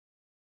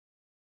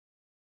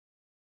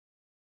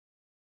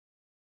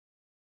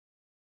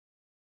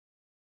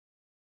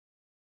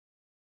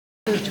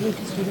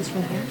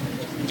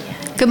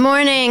Good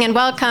morning and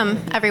welcome,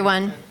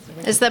 everyone.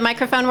 Is the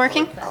microphone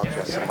working?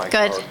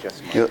 Good.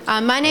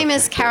 My name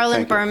is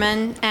Carolyn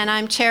Berman, and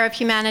I'm Chair of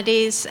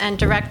Humanities and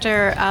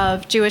Director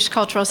of Jewish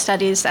Cultural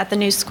Studies at the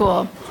New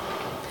School.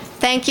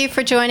 Thank you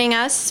for joining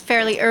us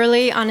fairly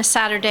early on a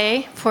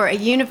Saturday for a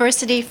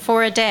University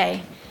for a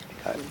Day,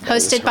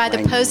 hosted by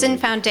the Posen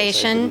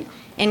Foundation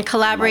in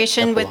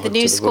collaboration with the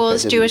New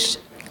School's Jewish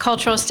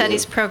Cultural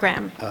Studies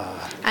program.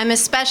 I'm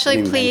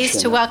especially pleased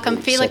to welcome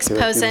Felix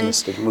Posen,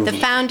 the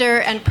founder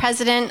and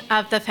president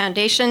of the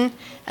foundation,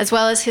 as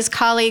well as his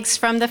colleagues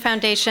from the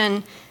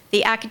foundation,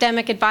 the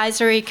Academic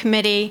Advisory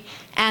Committee,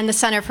 and the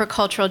Center for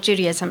Cultural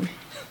Judaism.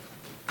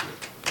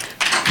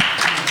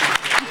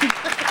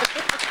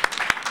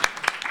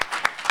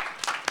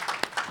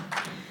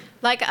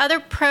 Like other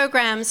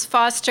programs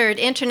fostered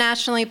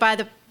internationally by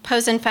the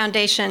Posen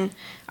Foundation,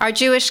 our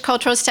Jewish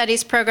Cultural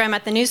Studies program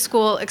at the New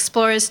School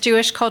explores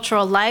Jewish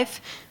cultural life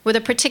with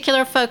a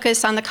particular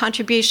focus on the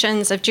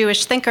contributions of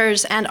Jewish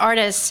thinkers and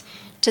artists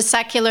to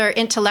secular,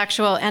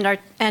 intellectual,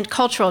 and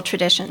cultural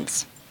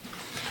traditions.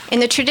 In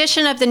the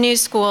tradition of the New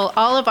School,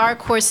 all of our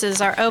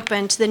courses are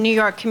open to the New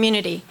York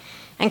community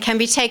and can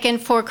be taken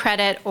for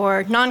credit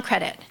or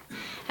non-credit.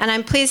 And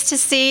I'm pleased to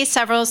see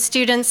several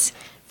students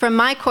from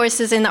my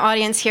courses in the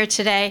audience here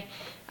today,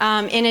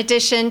 in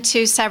addition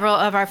to several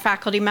of our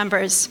faculty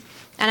members.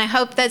 And I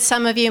hope that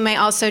some of you may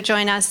also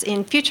join us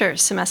in future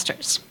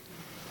semesters.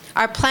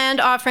 Our planned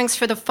offerings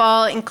for the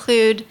fall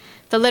include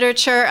the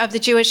literature of the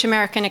Jewish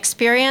American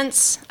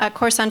experience, a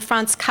course on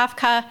Franz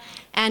Kafka,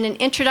 and an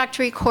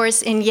introductory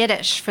course in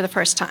Yiddish for the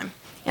first time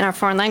in our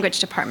foreign language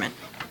department.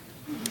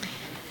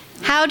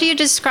 How do you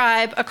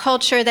describe a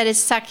culture that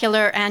is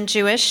secular and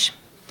Jewish?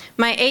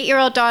 My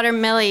 8-year-old daughter,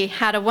 Millie,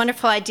 had a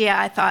wonderful idea,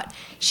 I thought.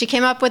 She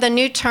came up with a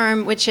new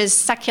term, which is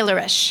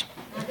secularish.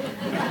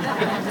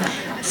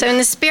 So in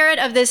the spirit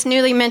of this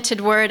newly minted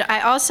word,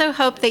 I also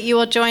hope that you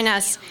will join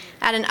us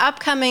at an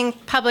upcoming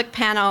public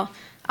panel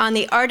on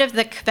the art of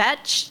the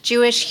kvetch,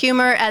 Jewish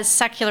humor as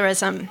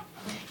secularism.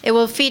 It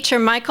will feature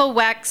Michael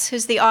Wex,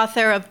 who's the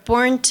author of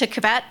Born to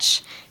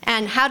Kvetch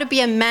and How to Be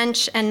a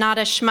Mensch and Not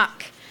a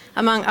Schmuck,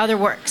 among other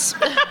works.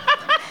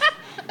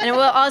 And it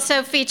will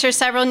also feature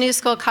several New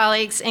School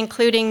colleagues,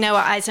 including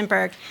Noah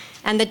Eisenberg.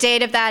 And the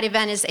date of that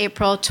event is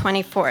April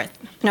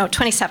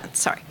 27th,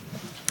 sorry.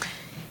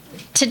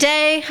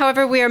 Today,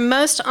 however, we are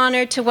most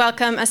honored to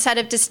welcome a set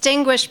of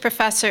distinguished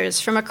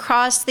professors from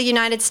across the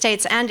United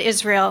States and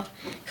Israel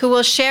who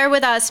will share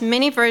with us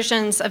many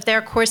versions of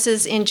their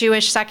courses in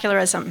Jewish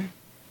secularism.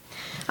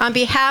 On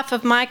behalf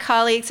of my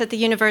colleagues at the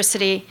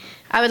university,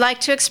 I would like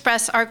to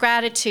express our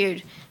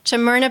gratitude to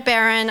Myrna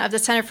Barron of the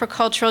Center for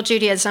Cultural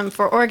Judaism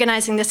for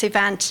organizing this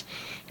event,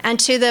 and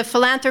to the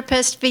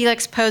philanthropist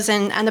Felix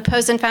Posen and the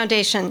Posen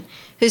Foundation,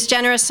 whose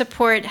generous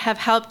support have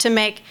helped to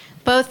make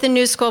both the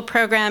New School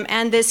program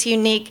and this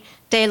unique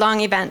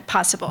day-long event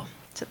possible.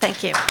 So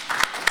thank you.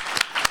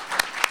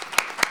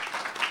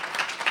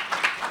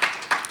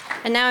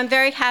 And now I'm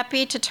very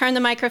happy to turn the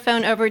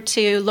microphone over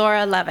to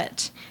Laura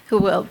Levitt, who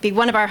will be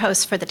one of our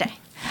hosts for the day.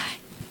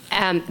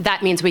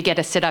 That means we get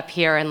to sit up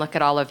here and look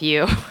at all of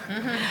you.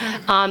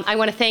 I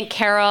want to thank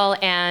Carol,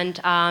 and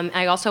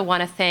I also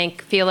want to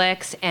thank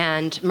Felix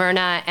and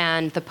Myrna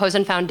and the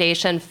Posen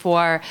Foundation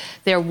for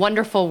their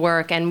wonderful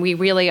work, and we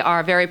really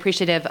are very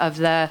appreciative of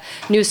the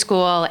New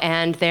School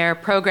and their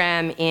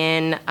program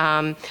in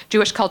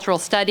Jewish Cultural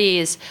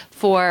Studies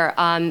for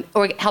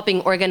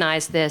helping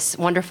organize this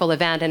wonderful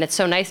event. And it's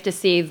so nice to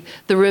see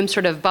the room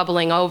sort of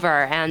bubbling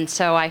over. And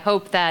so I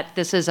hope that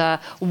this is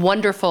a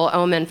wonderful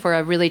omen for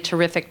a really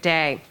terrific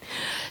day.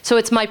 So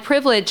it's my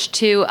privilege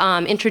to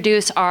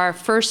introduce our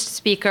first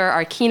speaker,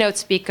 our keynote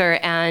speaker,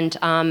 and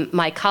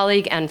my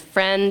colleague and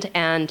friend,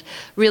 and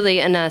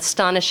really an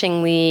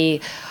astonishingly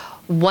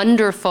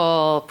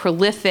wonderful,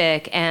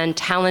 prolific, and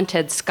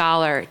talented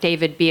scholar,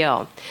 David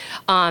Biale.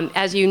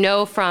 As you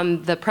know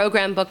from the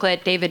program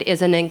booklet, David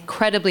is an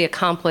incredibly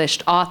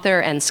accomplished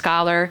author and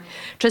scholar.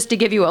 Just to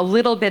give you a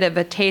little bit of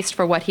a taste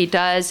for what he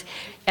does,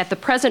 at the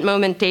present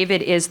moment,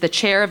 David is the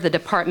chair of the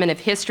Department of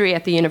History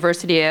at the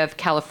University of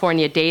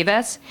California,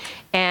 Davis,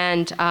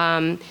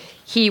 and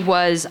he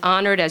was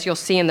honored, as you'll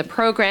see in the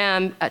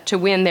program, to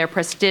win their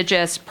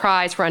prestigious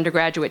prize for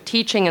undergraduate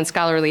teaching and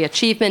scholarly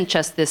achievement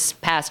just this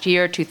past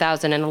year,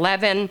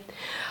 2011.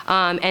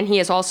 And he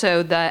is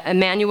also the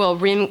Emmanuel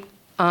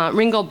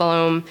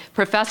Ringelblum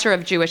Professor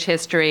of Jewish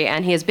History,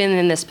 and he has been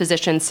in this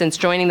position since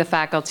joining the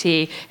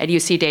faculty at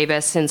UC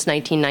Davis since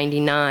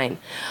 1999.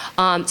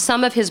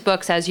 Some of his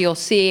books, as you'll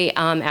see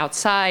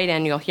outside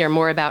and you'll hear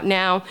more about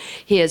now,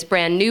 his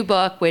brand new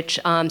book, which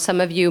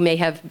some of you may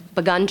have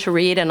begun to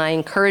read, and I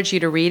encourage you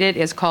to read it,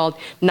 is called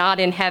Not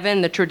in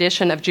Heaven, The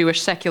Tradition of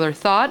Jewish Secular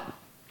Thought.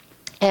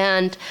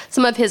 And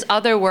some of his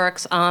other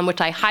works,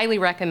 which I highly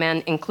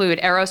recommend, include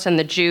Eros and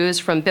the Jews,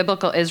 From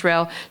Biblical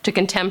Israel to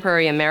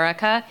Contemporary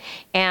America.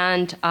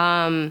 And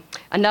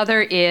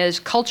another is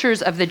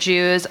Cultures of the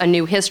Jews, A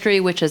New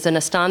History, which is an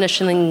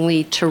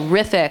astonishingly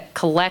terrific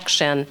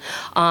collection,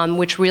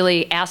 which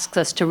really asks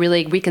us to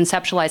really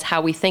reconceptualize how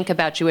we think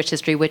about Jewish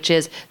history, which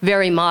is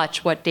very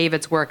much what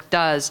David's work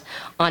does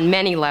on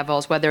many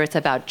levels, whether it's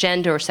about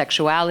gender or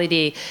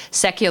sexuality,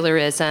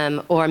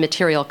 secularism, or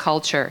material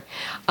culture.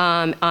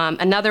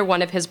 Another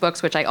one of his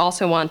books, which I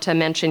also want to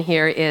mention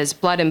here, is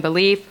Blood and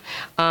Belief,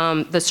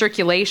 the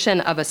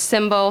circulation of a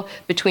symbol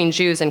between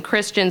Jews and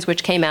Christians,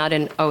 which came out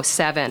in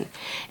 '07.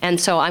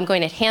 And so I'm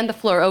going to hand the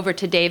floor over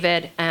to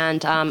David,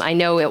 and I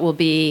know it will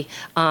be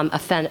a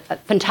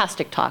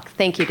fantastic talk.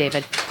 Thank you,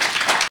 David.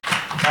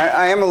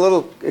 I am a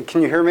little,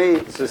 can you hear me?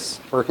 Is this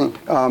working?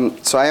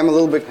 So I am a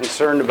little bit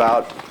concerned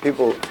about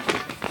people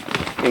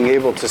being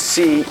able to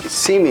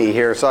see me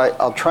here, so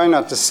I'll try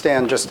not to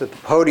stand just at the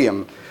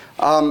podium.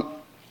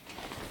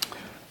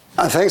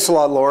 Thanks a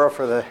lot, Laura,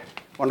 for the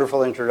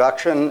wonderful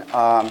introduction.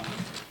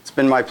 It's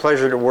been my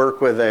pleasure to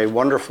work with a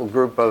wonderful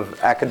group of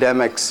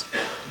academics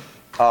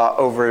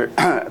over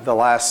the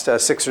last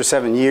 6 or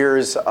 7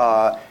 years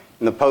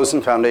in the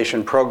Posen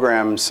Foundation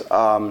programs,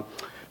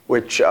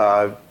 which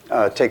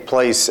take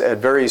place at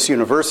various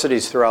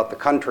universities throughout the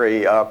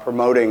country,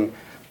 promoting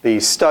the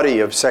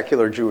study of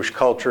secular Jewish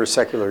culture,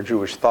 secular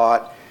Jewish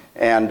thought,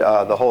 and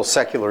the whole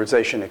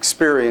secularization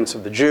experience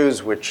of the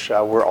Jews, which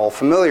we're all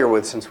familiar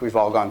with since we've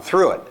all gone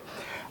through it.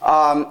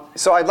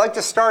 So I'd like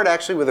to start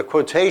actually with a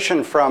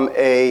quotation from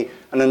an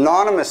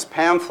anonymous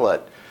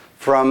pamphlet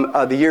from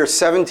the year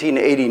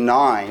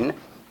 1789,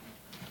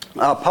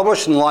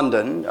 published in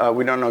London.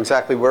 We don't know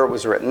exactly where it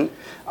was written.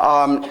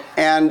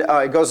 And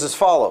it goes as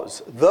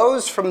follows.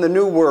 Those from the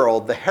New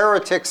World, the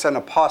heretics and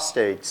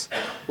apostates,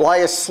 lie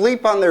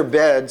asleep on their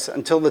beds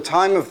until the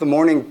time of the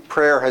morning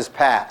prayer has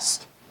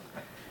passed.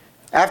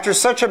 After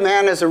such a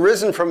man has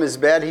arisen from his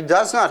bed, he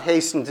does not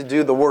hasten to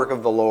do the work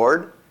of the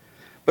Lord,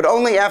 but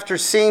only after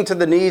seeing to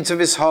the needs of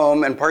his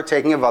home and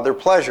partaking of other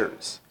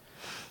pleasures.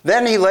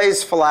 Then he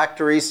lays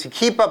phylacteries to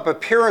keep up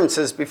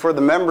appearances before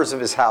the members of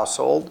his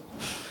household,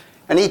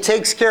 and he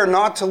takes care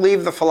not to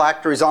leave the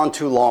phylacteries on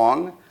too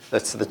long,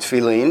 that's the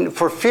tefillin,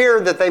 for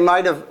fear that they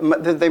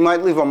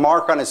might leave a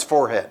mark on his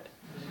forehead,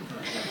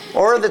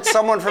 or that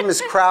someone from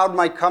his crowd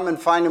might come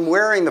and find him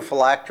wearing the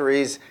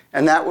phylacteries,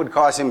 and that would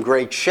cause him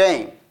great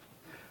shame.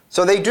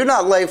 So they do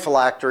not lay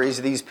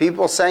phylacteries, these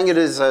people, saying it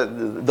is,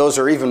 those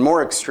are even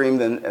more extreme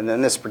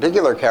than this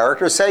particular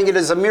character, saying it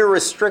is a mere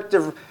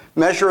restrictive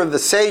measure of the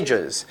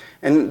sages,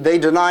 and they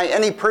deny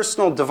any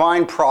personal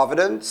divine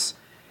providence,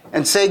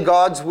 and say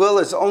God's will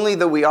is only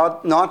that we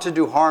ought not to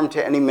do harm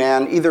to any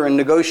man, either in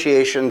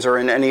negotiations or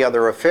in any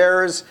other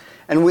affairs,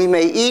 and we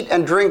may eat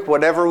and drink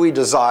whatever we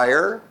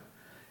desire,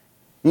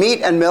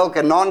 meat and milk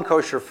and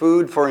non-kosher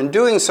food, for in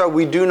doing so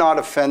we do not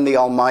offend the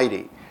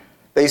Almighty.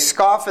 They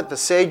scoff at the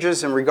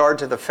sages in regard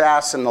to the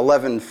fast and the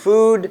leavened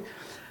food,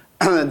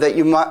 that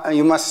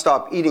you must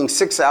stop eating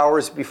 6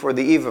 hours before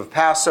the eve of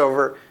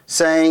Passover,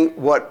 saying,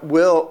 what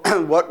will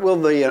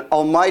the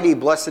Almighty,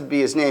 blessed be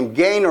his name,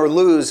 gain or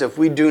lose if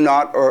we do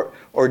not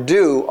or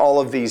do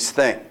all of these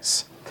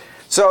things?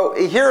 So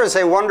here is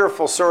a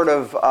wonderful sort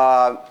of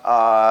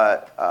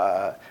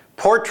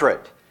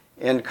portrait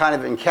in kind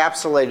of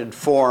encapsulated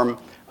form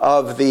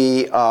of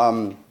the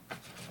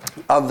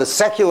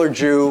secular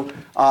Jew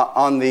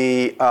on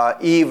the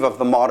eve of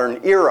the modern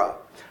era.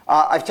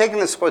 I've taken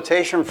this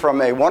quotation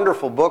from a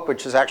wonderful book,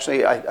 which is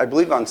actually, I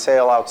believe, on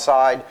sale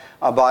outside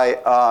by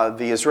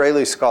the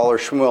Israeli scholar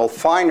Shmuel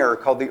Feiner,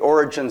 called The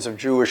Origins of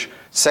Jewish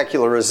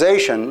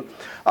Secularization,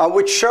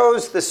 which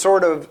shows this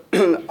sort of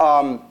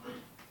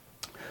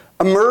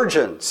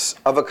emergence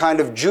of a kind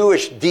of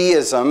Jewish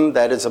deism,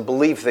 that is a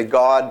belief that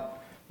God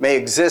may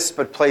exist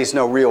but plays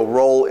no real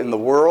role in the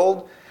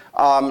world,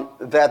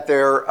 that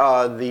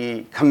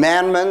the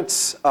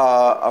commandments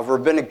of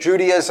rabbinic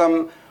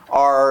Judaism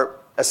are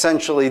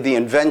essentially the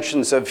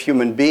inventions of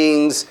human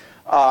beings,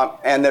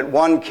 and that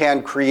one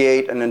can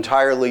create an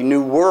entirely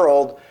new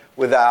world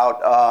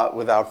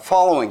without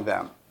following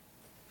them.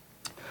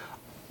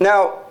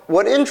 Now,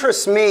 what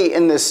interests me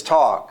in this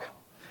talk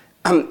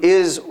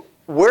is,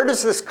 where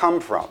does this come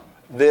from?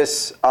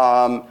 This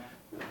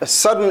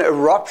sudden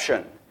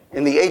eruption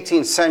in the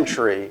 18th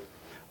century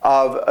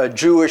of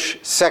Jewish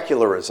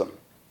secularism.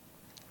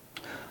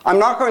 I'm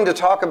not going to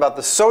talk about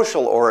the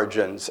social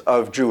origins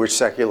of Jewish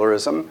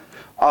secularism,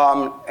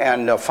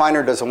 and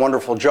Feiner does a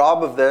wonderful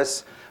job of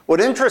this. What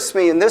interests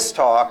me in this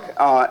talk,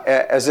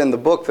 as in the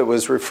book that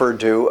was referred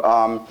to,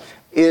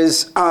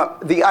 is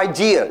the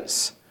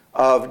ideas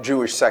of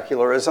Jewish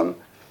secularism.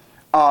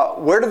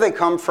 Where do they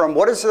come from?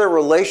 What is their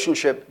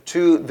relationship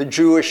to the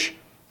Jewish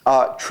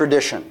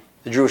tradition,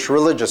 the Jewish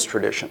religious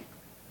tradition?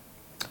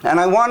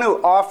 And I want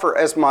to offer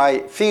as my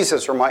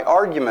thesis or my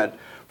argument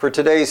for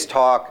today's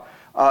talk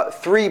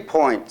 3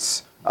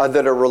 points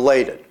that are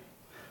related.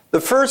 The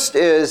first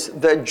is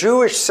that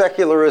Jewish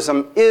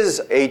secularism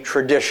is a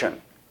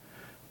tradition.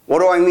 What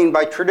do I mean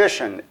by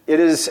tradition? It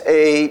is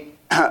a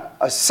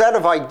set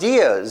of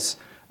ideas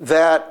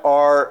that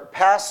are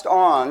passed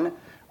on,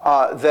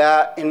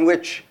 in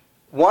which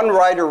one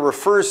writer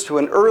refers to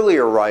an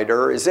earlier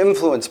writer, is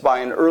influenced by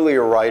an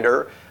earlier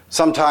writer,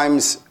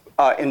 sometimes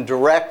in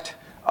direct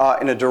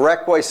in a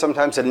direct way,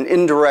 sometimes in an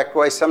indirect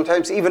way,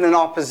 sometimes even in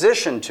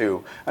opposition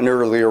to an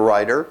earlier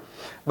writer.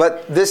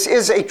 But this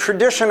is a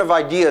tradition of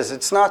ideas.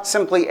 It's not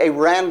simply a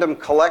random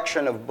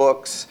collection of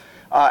books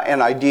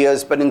and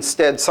ideas, but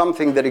instead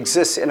something that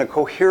exists in a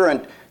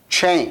coherent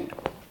chain.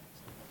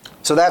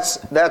 So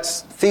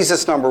that's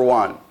thesis number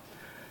one.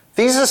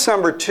 Thesis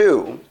number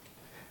two,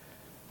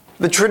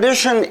 the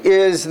tradition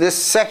is, this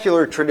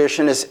secular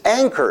tradition is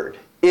anchored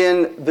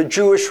in the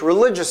Jewish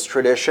religious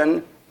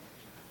tradition,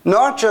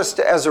 not just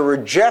as a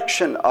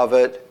rejection of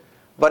it,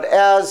 but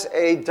as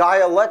a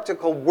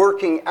dialectical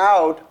working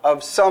out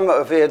of some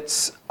of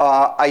its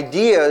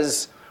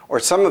ideas or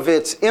some of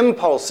its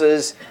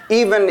impulses,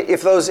 even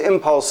if those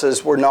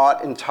impulses were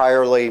not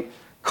entirely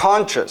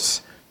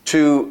conscious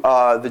to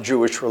the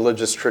Jewish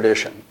religious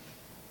tradition.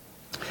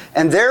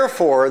 And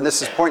therefore, and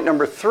this is point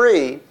number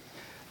three,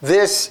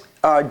 this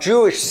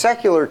Jewish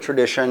secular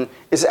tradition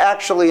is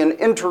actually an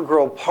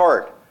integral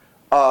part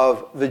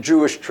of the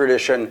Jewish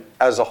tradition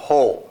as a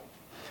whole.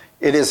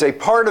 It is a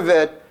part of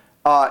it.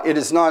 It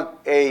is not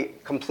a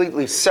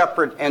completely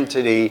separate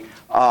entity,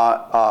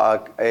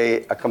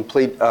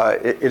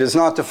 it is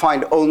not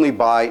defined only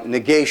by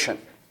negation.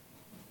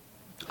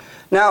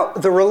 Now,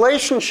 the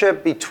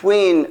relationship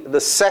between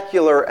the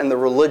secular and the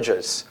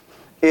religious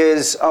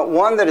is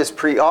one that has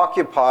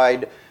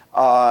preoccupied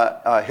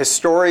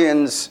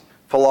historians,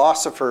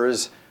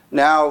 philosophers,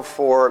 now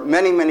for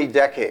many, many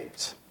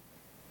decades.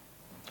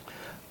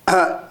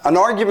 An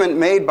argument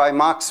made by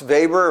Max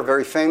Weber, a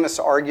very famous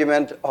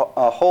argument,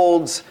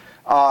 holds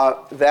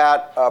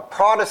that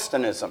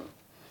Protestantism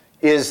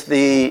is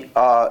the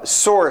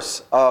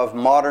source of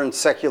modern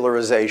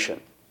secularization.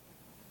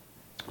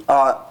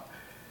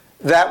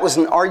 That was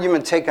an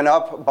argument taken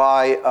up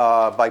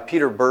by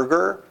Peter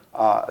Berger,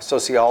 a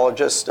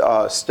sociologist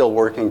still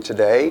working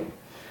today.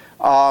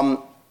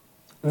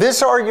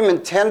 This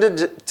argument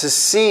tended to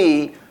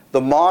see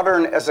the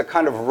modern as a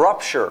kind of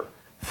rupture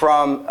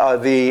from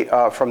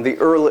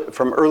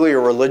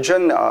earlier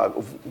religion.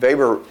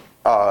 Weber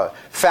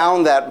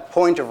found that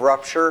point of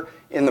rupture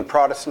in the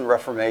Protestant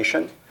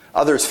Reformation.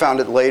 Others found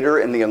it later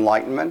in the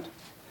Enlightenment.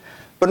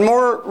 But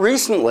more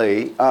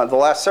recently, the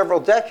last several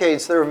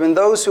decades, there have been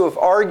those who have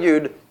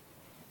argued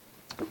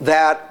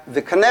that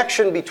the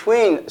connection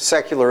between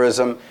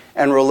secularism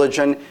and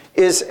religion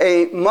is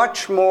a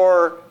much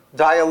more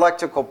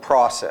dialectical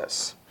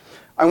process.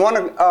 I want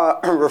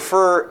to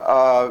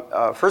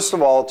refer, first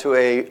of all, to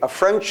a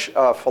French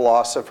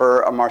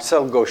philosopher,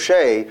 Marcel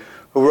Gauchet,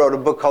 who wrote a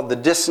book called The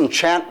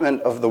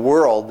Disenchantment of the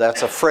World.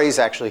 That's a phrase,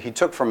 actually, he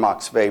took from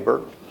Max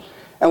Weber.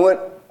 And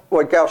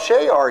what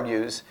Gauchet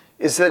argues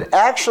is that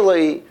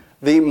actually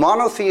the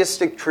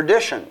monotheistic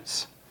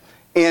traditions,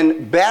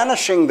 in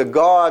banishing the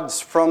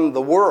gods from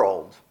the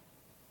world,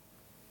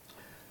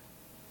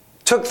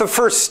 took the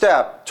first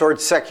step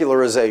towards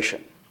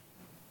secularization.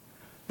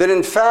 That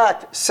in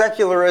fact,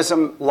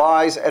 secularism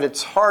lies at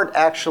its heart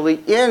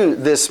actually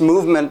in this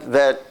movement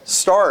that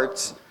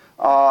starts,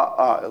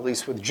 at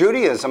least with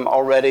Judaism,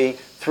 already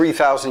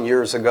 3,000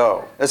 years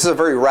ago. This is a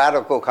very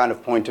radical kind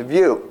of point of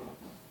view.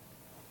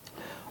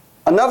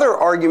 Another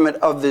argument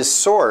of this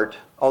sort,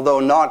 although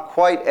not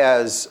quite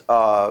as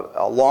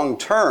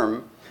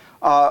long-term,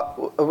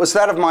 was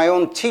that of my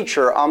own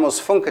teacher, Amos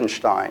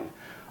Funkenstein,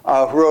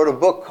 who wrote a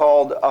book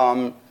called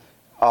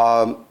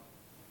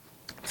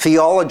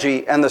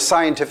Theology and the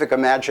Scientific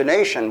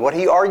Imagination. What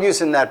he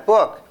argues in that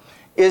book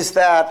is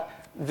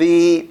that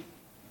the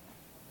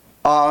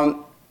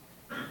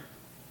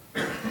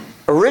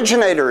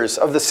originators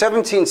of the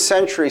 17th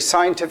century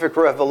scientific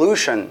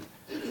revolution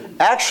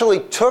actually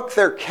took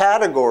their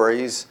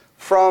categories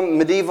from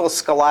medieval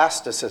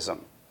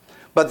scholasticism,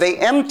 but they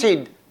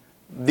emptied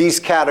these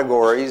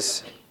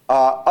categories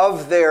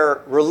of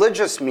their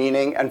religious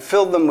meaning and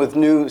filled them with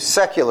new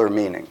secular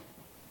meaning.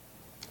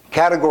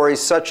 Categories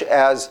such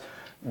as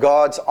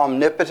God's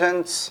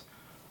omnipotence,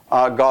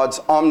 God's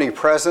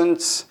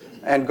omnipresence,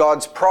 and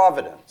God's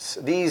providence.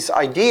 These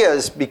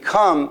ideas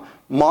become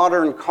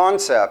modern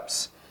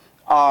concepts,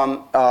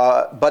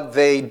 but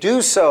they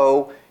do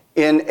so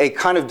in a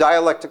kind of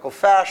dialectical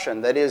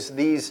fashion. That is,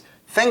 these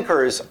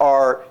thinkers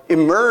are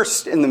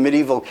immersed in the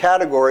medieval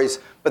categories,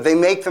 but they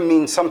make them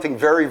mean something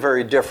very,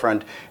 very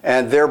different,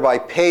 and thereby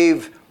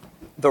pave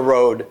the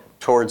road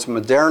towards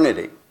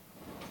modernity.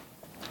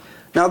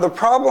 Now, the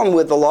problem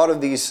with a lot of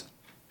these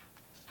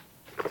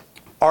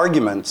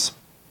arguments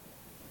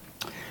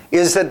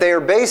is that they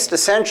are based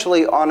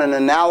essentially on an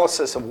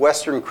analysis of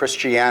Western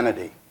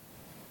Christianity.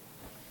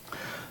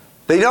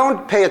 They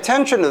don't pay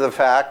attention to the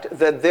fact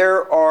that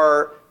there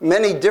are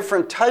many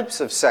different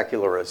types of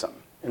secularism.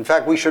 In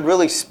fact, we should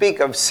really speak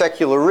of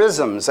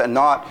secularisms and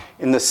not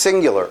in the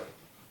singular.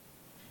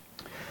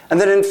 And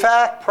that in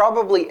fact,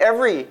 probably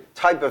every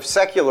type of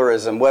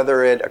secularism,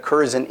 whether it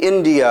occurs in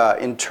India,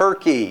 in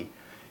Turkey,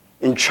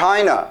 in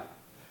China,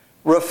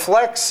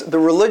 reflects the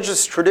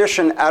religious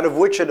tradition out of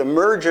which it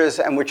emerges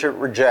and which it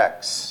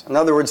rejects. In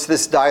other words,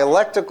 this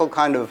dialectical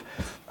kind of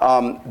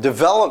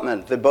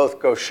development that both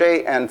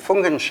Gauchet and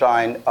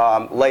Funkenstein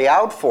lay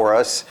out for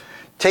us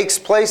takes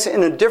place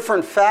in a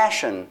different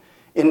fashion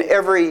in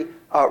every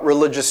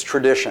religious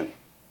tradition.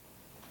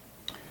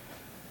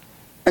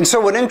 And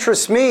so what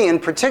interests me in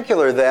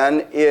particular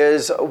then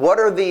is what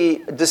are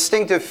the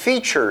distinctive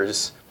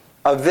features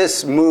of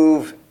this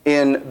move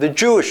in the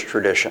Jewish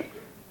tradition?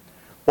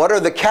 What are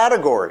the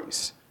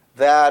categories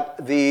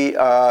that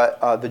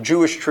the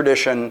Jewish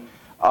tradition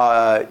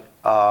or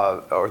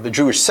the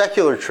Jewish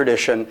secular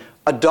tradition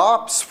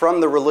adopts from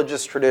the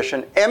religious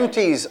tradition,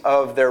 empties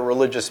of their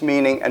religious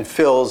meaning, and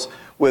fills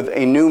with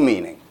a new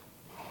meaning?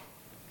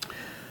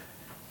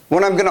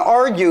 What I'm going to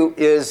argue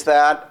is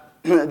that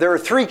there are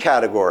three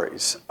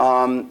categories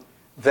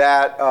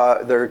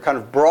that they're kind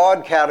of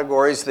broad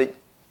categories that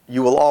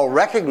you will all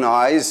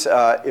recognize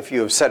if you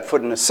have set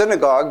foot in a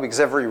synagogue, because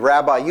every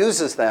rabbi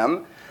uses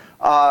them,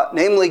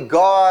 namely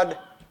God,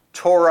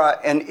 Torah,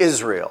 and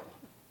Israel.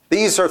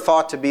 These are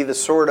thought to be the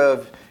sort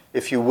of,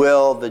 if you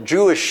will, the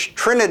Jewish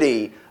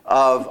trinity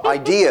of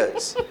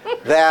ideas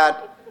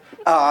that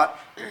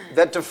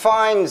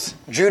defines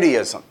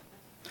Judaism.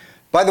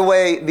 By the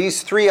way,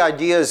 these three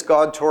ideas,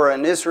 God, Torah,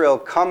 and Israel,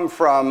 come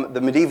from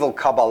the medieval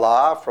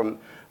Kabbalah,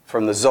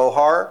 from the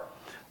Zohar,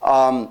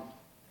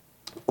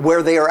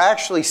 where they are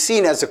actually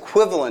seen as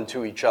equivalent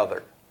to each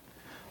other.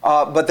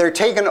 But they're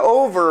taken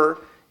over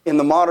in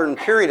the modern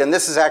period, and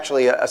this is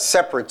actually a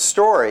separate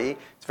story.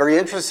 It's very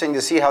interesting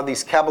to see how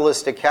these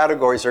Kabbalistic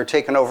categories are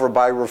taken over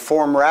by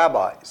Reform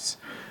rabbis,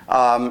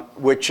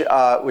 which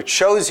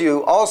shows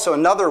you also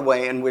another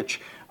way in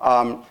which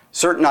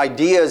certain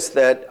ideas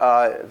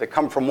that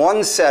come from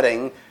one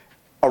setting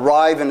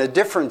arrive in a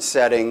different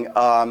setting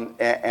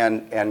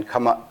and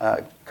come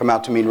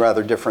out to mean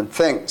rather different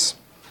things.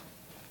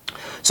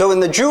 So in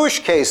the Jewish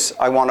case,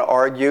 I want to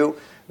argue,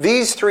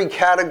 these three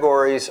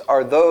categories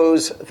are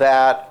those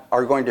that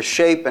are going to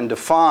shape and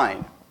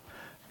define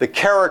the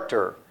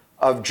character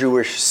of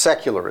Jewish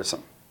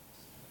secularism.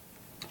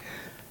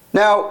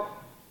 Now,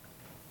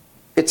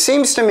 it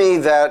seems to me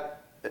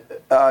that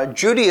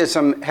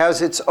Judaism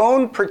has its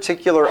own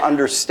particular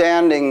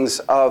understandings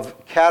of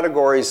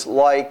categories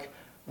like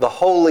the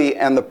holy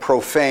and the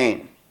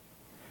profane.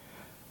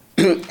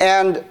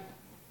 And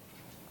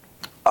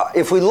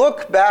if we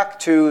look back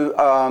to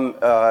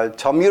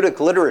Talmudic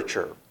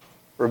literature,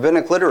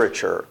 rabbinic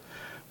literature,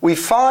 we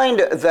find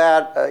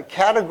that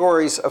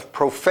categories of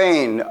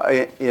profane,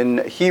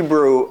 in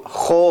Hebrew,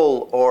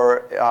 chol,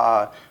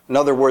 or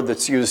another word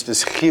that's used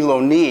is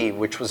chiloni,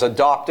 which was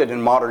adopted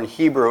in modern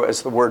Hebrew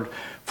as the word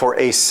for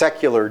a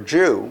secular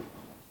Jew.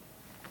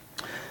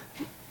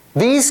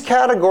 These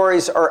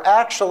categories are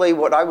actually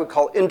what I would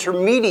call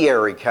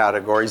intermediary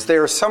categories. They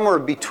are somewhere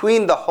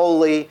between the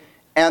holy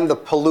and the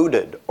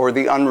polluted, or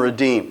the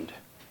unredeemed.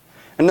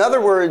 In other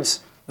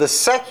words, the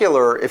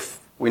secular, if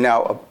we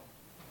now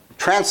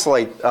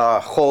translate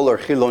chol or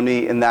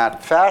chiloni in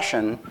that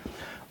fashion,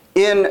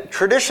 in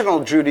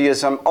traditional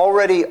Judaism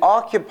already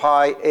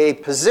occupy a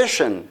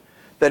position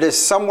that is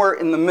somewhere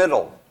in the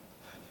middle.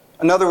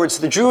 In other words,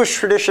 the Jewish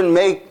tradition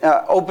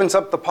opens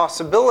up the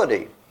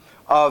possibility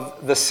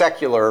of the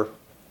secular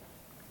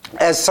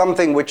as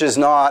something which is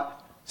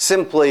not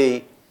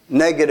simply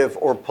negative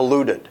or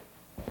polluted.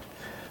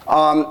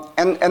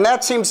 And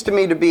that seems to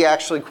me to be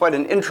actually quite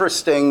an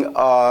interesting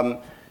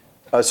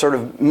sort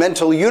of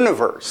mental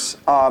universe,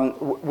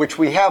 which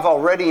we have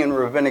already in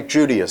Rabbinic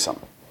Judaism.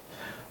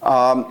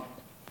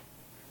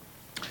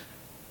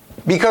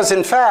 Because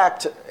in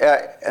fact,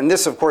 and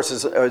this of course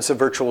is a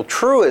virtual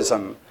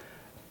truism,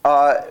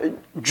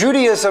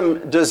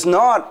 Judaism does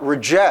not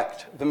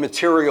reject the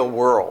material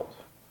world.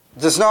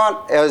 It does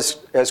not,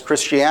 as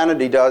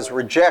Christianity does,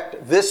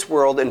 reject this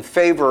world in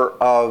favor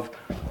of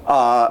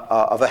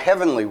a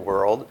heavenly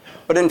world,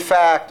 but in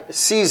fact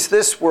sees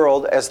this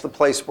world as the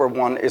place where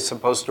one is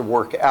supposed to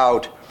work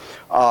out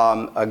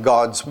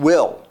God's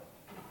will.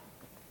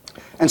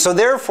 And so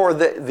therefore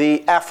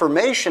the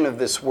affirmation of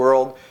this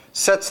world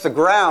sets the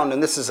ground,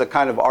 and this is a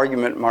kind of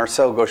argument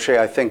Marcel Gauchet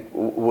I think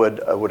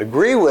would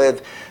agree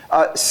with,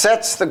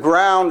 sets the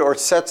ground or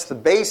sets the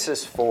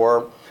basis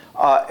for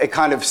a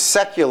kind of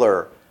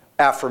secular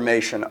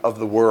affirmation of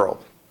the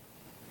world.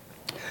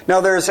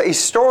 Now there's a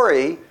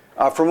story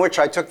from which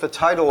I took the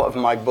title of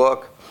my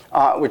book,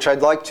 which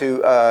I'd like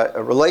to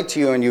relate to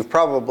you, and you've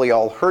probably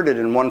all heard it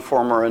in one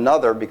form or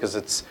another because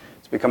it's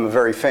become a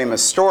very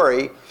famous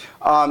story.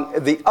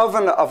 The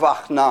oven of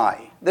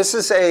Achnai. This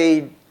is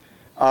a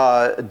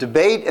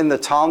debate in the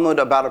Talmud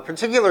about a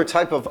particular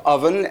type of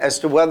oven as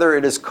to whether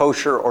it is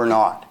kosher or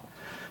not.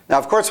 Now,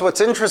 of course,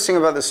 what's interesting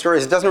about this story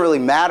is it doesn't really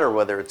matter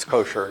whether it's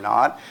kosher or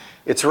not.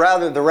 It's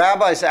rather the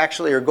rabbis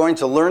actually are going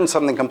to learn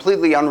something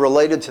completely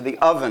unrelated to the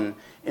oven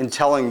in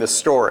telling the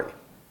story.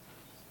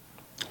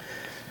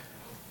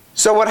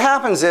 So what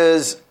happens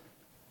is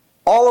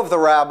all of the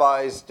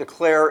rabbis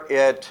declare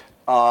it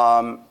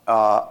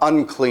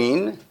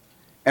unclean,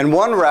 and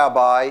one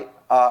rabbi,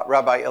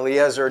 Rabbi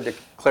Eliezer,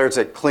 declares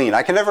it clean.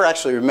 I can never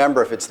actually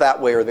remember if it's that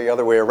way or the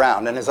other way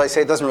around, and as I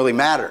say, it doesn't really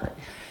matter.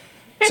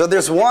 So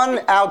there's one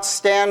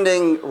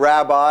outstanding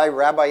rabbi,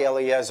 Rabbi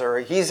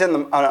Eliezer. He's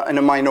in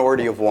a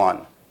minority of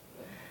one.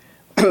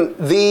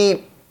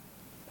 The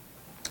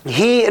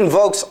he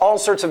invokes all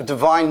sorts of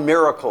divine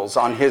miracles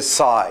on his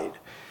side.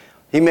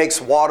 He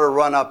makes water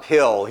run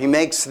uphill. He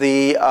makes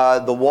the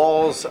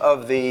walls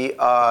of the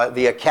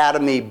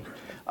academy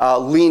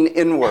lean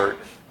inward.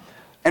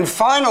 And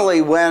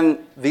finally, when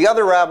the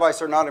other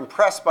rabbis are not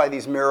impressed by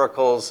these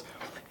miracles,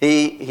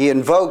 he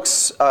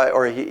invokes,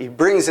 or he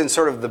brings in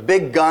sort of the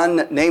big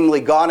gun, namely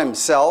God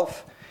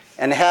himself,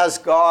 and has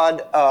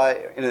God,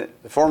 in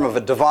the form of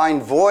a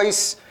divine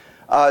voice,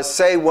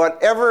 say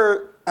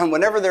whatever, and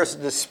whenever there's a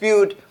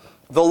dispute,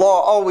 the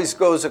law always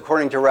goes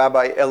according to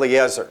Rabbi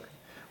Eliezer.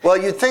 Well,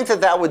 you'd think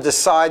that that would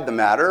decide the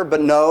matter,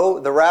 but no,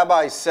 the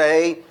rabbis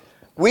say,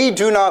 we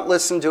do not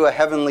listen to a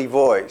heavenly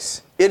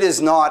voice. It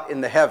is not in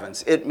the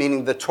heavens. It,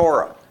 meaning the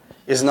Torah,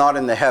 is not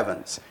in the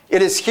heavens.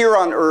 It is here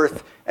on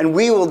earth, and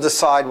we will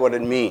decide what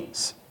it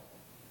means.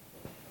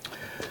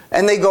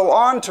 And they go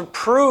on to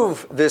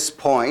prove this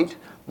point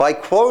by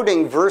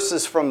quoting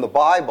verses from the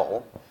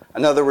Bible,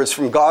 in other words,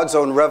 from God's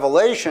own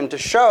revelation, to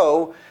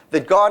show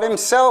that God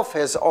himself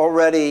has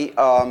already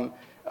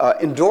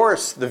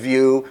endorsed the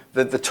view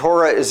that the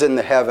Torah is in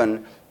the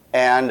heaven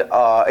and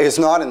is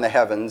not in the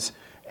heavens,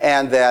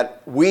 and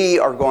that we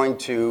are going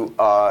to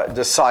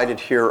decide it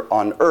here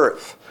on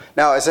earth.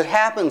 Now, as it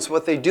happens,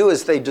 what they do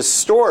is they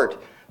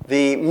distort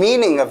the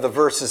meaning of the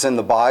verses in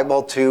the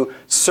Bible to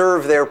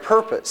serve their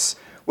purpose,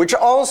 which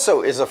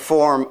also is a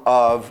form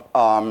of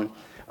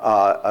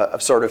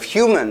sort of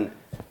human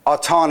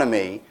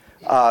autonomy,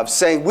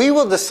 saying we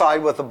will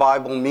decide what the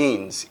Bible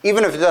means,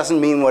 even if it doesn't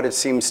mean what it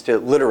seems to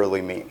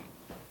literally mean.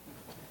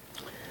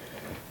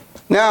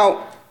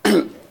 Now,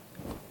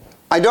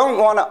 I don't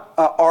want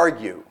to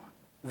argue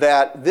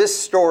that this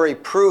story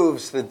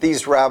proves that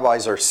these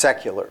rabbis are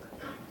secular.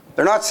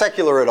 They're not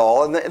secular at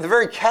all, and the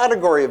very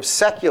category of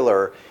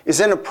secular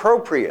is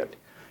inappropriate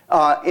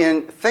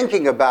in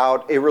thinking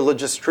about a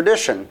religious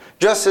tradition,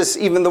 just as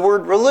even the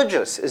word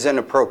religious is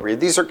inappropriate.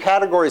 These are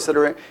categories that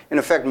are, in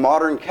effect,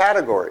 modern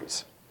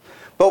categories.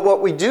 But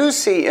what we do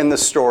see in the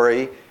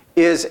story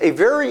is a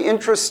very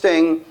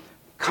interesting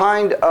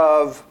kind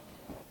of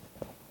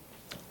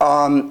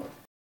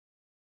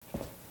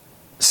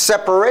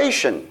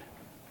separation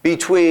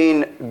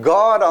between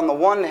God on the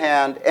one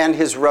hand and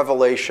his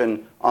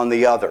revelation on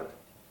the other.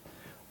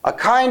 A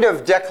kind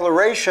of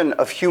declaration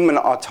of human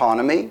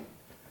autonomy,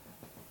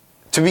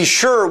 to be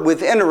sure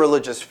within a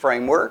religious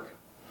framework.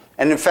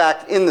 And in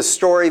fact, in the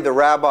story, the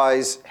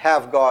rabbis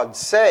have God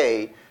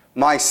say,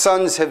 my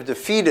sons have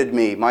defeated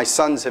me, my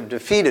sons have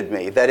defeated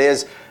me. That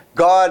is,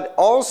 God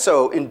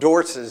also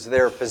endorses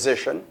their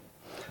position.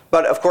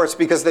 But of course,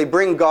 because they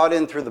bring God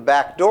in through the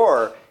back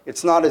door,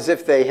 it's not as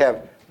if they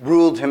have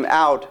ruled him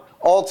out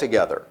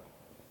altogether.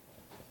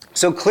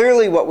 So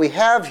clearly what we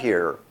have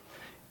here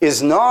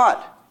is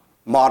not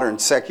modern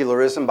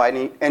secularism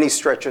by any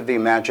stretch of the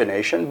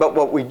imagination, but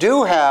what we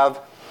do have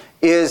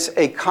is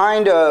a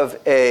kind of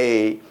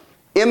a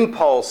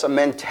impulse, a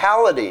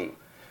mentality,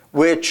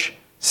 which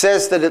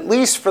says that at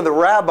least for the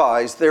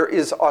rabbis, there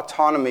is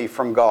autonomy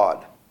from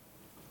God.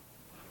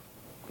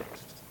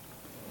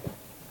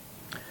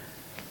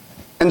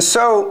 And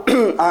so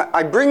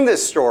I bring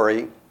this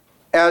story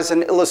as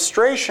an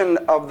illustration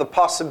of the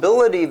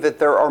possibility that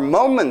there are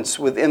moments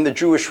within the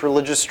Jewish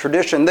religious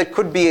tradition that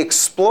could be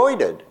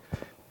exploited,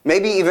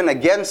 maybe even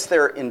against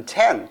their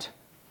intent,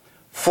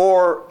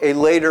 for a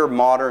later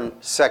modern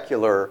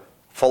secular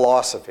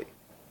philosophy.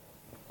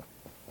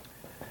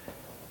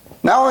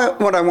 Now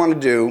what I want to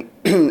do,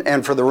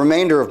 and for the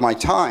remainder of my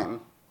time,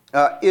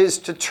 is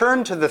to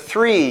turn to the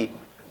three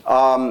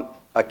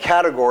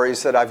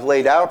categories that I've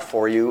laid out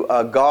for you,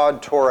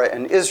 God, Torah,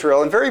 and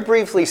Israel, and very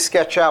briefly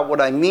sketch out what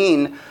I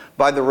mean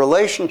by the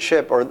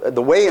relationship or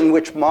the way in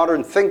which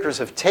modern thinkers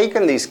have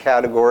taken these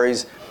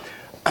categories,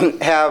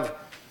 have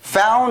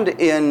found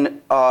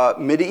in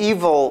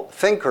medieval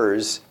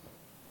thinkers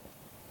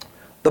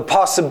the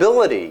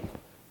possibility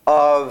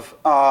of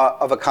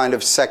a kind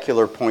of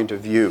secular point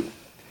of view.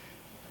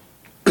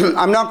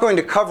 I'm not going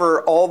to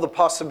cover all the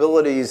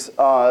possibilities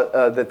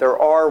that there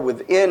are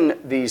within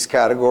these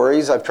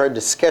categories. I've tried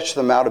to sketch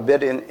them out a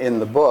bit in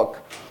the book.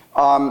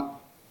 But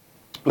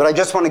I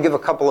just want to give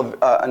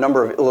a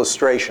number of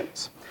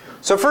illustrations.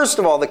 So first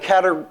of all, the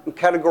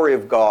category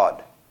of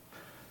God.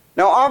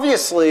 Now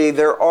obviously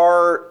there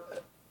are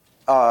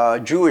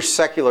Jewish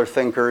secular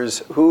thinkers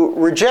who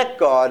reject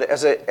God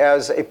as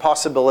a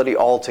possibility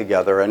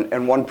altogether.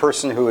 And one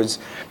person who is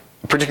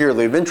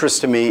particularly of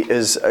interest to me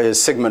is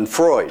Sigmund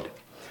Freud.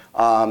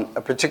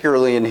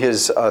 Particularly in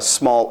his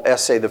small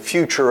essay, The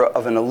Future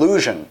of an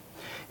Illusion,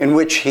 in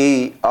which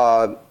he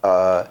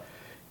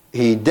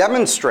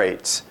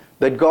demonstrates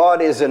that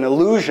God is an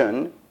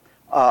illusion,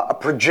 a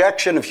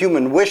projection of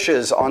human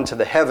wishes onto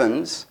the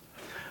heavens.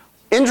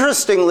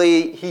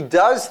 Interestingly, he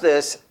does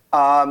this,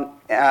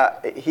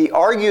 he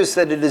argues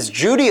that it is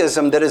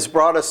Judaism that has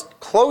brought us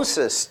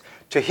closest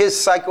to his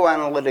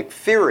psychoanalytic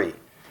theory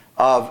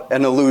of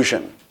an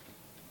illusion.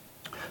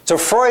 So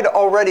Freud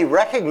already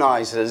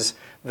recognizes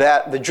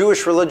that the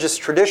Jewish religious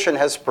tradition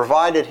has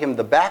provided him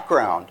the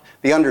background,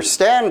 the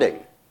understanding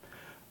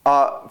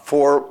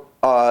for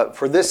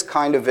for this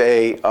kind of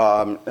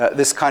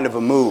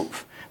a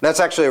move. That's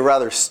actually a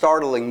rather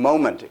startling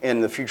moment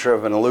in The Future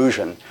of an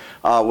Illusion,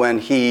 when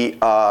he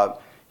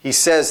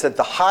says that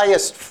the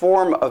highest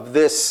form of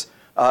this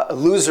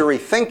illusory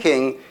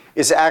thinking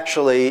is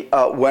actually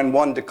when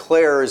one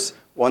declares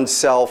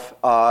oneself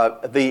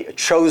the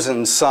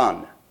chosen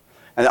son.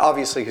 And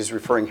obviously he's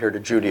referring here to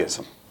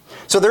Judaism.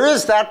 So there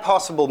is that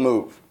possible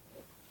move.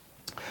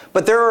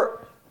 But there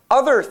are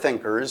other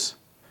thinkers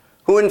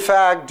who in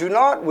fact do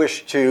not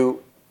wish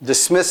to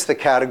dismiss the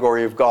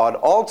category of God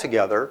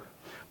altogether,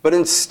 but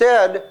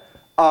instead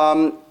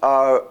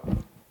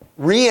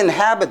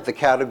re-inhabit the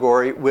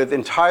category with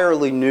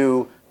entirely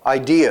new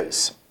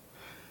ideas.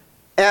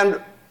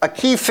 And a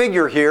key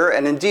figure here,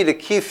 and indeed a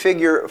key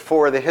figure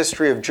for the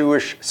history of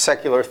Jewish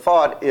secular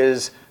thought,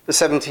 is the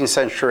 17th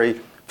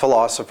century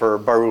philosopher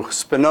Baruch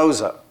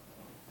Spinoza.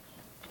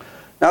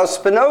 Now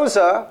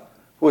Spinoza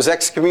was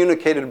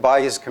excommunicated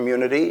by his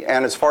community,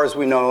 and as far as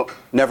we know,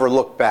 never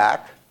looked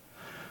back,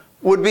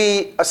 would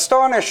be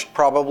astonished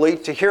probably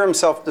to hear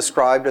himself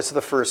described as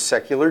the first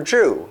secular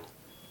Jew.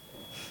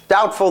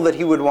 Doubtful that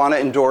he would want to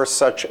endorse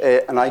such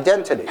an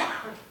identity.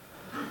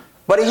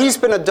 But he's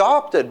been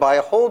adopted by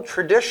a whole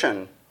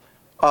tradition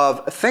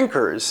of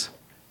thinkers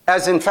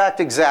as in fact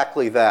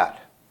exactly that.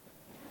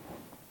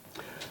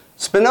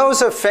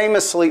 Spinoza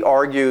famously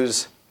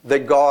argues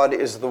that God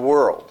is the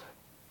world.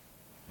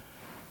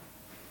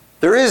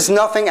 There is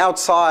nothing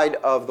outside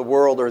of the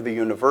world or the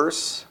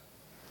universe,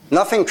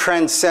 nothing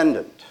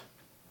transcendent.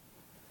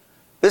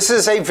 This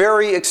is a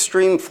very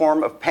extreme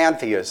form of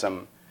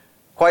pantheism,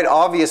 quite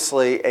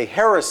obviously a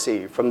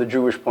heresy from the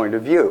Jewish point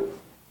of view.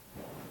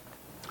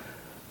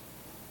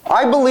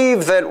 I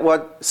believe that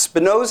what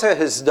Spinoza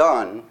has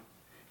done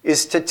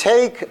is to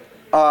take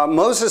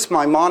Moses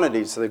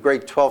Maimonides, the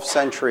great 12th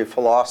century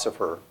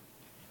philosopher,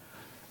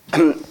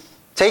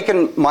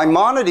 taken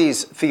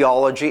Maimonides'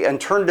 theology and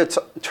turned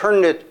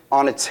it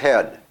on its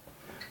head.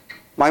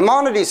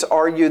 Maimonides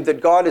argued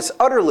that God is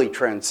utterly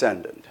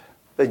transcendent,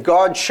 that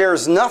God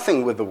shares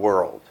nothing with the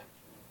world.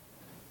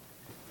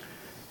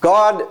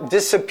 God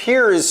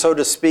disappears, so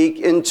to speak,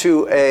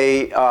 into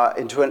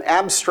an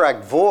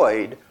abstract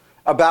void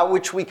about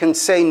which we can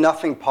say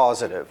nothing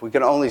positive. We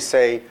can only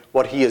say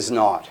what he is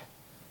not.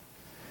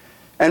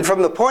 And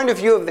from the point of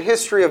view of the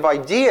history of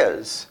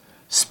ideas,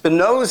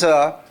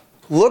 Spinoza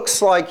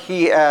looks like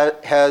he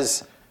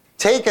has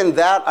taken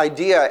that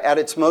idea at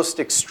its most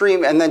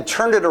extreme and then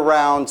turned it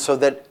around so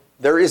that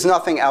there is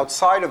nothing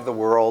outside of the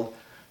world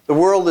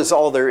is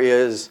all there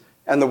is,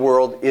 and the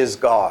world is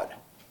God.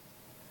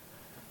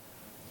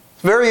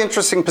 Very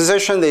interesting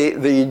position.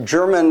 The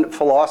German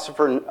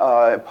philosopher,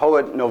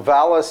 poet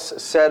Novalis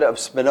said of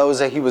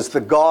Spinoza, he was the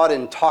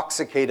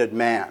God-intoxicated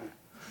man.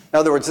 In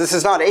other words, this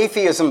is not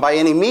atheism by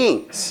any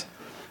means.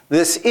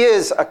 This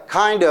is a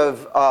kind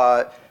of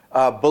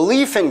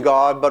belief in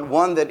God, but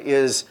one that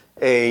is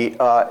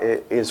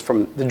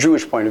from the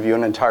Jewish point of view,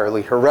 an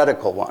entirely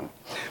heretical one.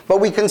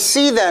 But we can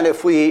see then,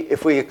 if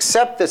we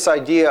accept this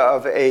idea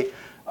of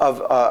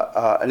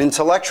an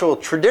intellectual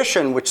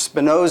tradition which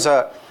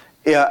Spinoza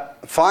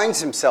finds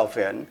himself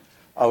in,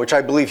 which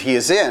I believe he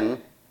is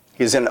in.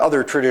 He's in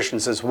other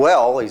traditions as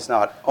well. He's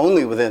not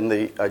only within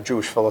the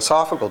Jewish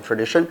philosophical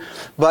tradition,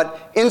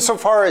 but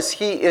insofar as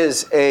he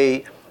is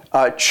a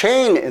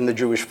chain in the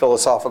Jewish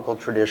philosophical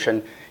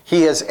tradition,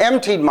 he has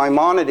emptied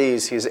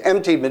Maimonides, he has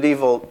emptied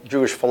medieval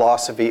Jewish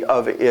philosophy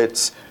of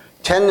its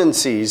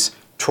tendencies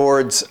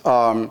towards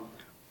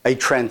a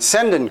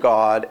transcendent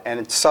God, and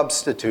it's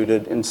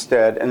substituted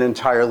instead an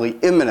entirely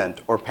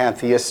immanent or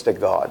pantheistic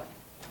God.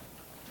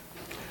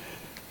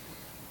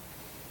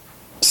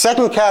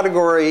 Second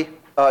category,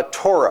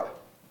 Torah.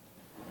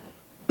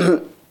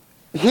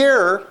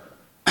 Here,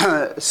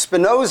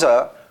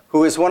 Spinoza,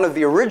 who is one of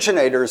the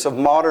originators of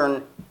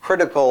modern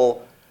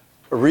critical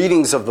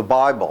readings of the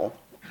Bible,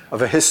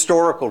 of a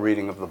historical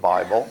reading of the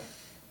Bible,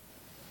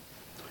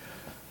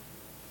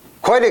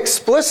 quite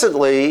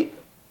explicitly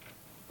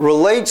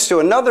relates to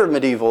another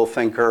medieval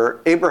thinker,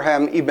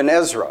 Abraham ibn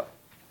Ezra.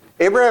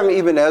 Abraham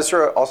ibn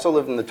Ezra also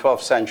lived in the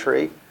 12th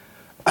century,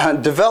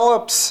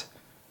 develops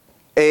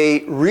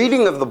a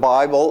reading of the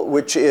Bible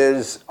which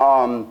is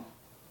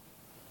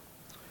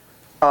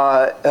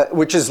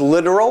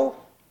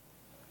literal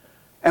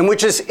and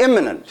which is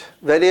immanent.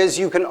 That is,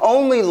 you can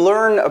only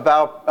learn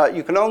about,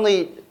 you can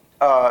only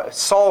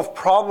solve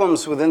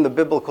problems within the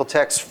biblical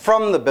text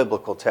from the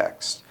biblical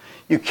text.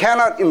 You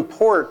cannot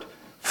import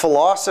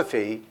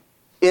philosophy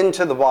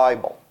into the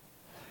Bible.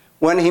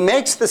 When he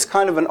makes this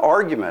kind of an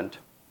argument,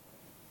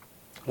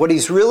 what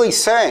he's really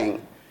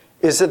saying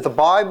is that the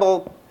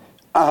Bible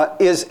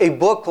is a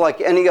book like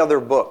any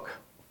other book.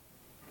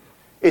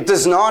 It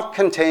does not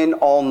contain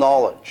all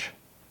knowledge.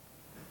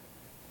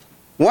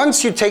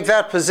 Once you take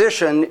that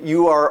position,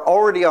 you are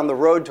already on the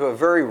road to a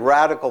very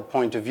radical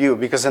point of view,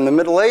 because in the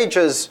Middle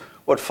Ages,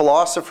 what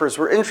philosophers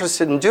were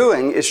interested in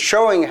doing is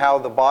showing how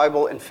the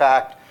Bible, in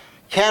fact,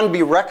 can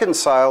be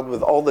reconciled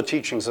with all the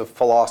teachings of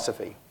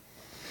philosophy.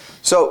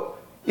 So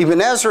Ibn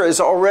Ezra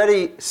is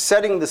already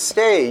setting the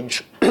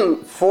stage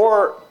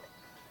for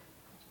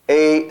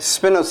a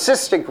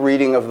Spinozistic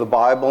reading of the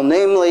Bible,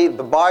 namely,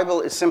 the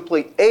Bible is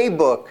simply a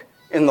book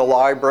in the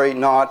library,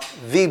 not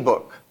the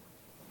book.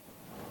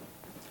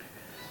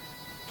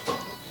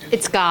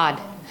 It's God.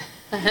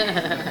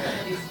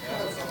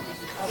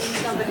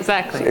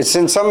 Exactly. It's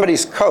in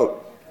somebody's coat.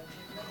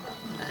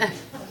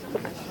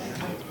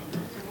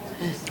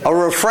 I'll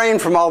refrain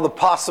from all the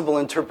possible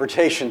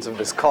interpretations of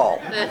this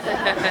call.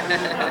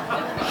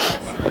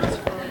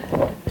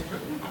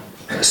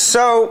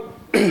 So,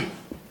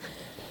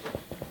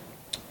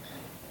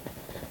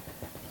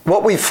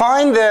 what we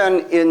find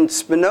then in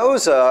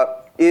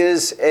Spinoza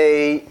is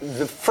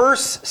the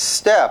first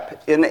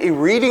step in a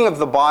reading of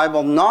the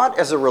Bible not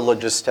as a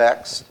religious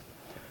text,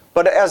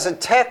 but as a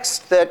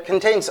text that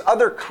contains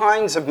other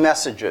kinds of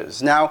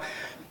messages. Now,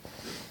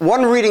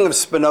 one reading of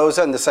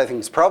Spinoza, and this I think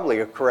is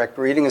probably a correct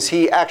reading, is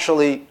he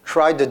actually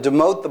tried to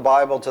demote the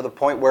Bible to the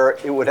point where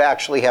it would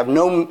actually have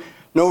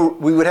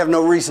we would have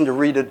no reason to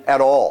read it at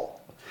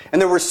all.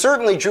 And there were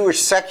certainly Jewish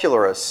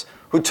secularists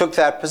who took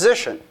that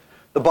position.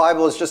 The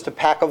Bible is just a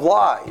pack of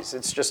lies.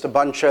 It's just a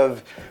bunch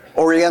of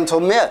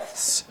Oriental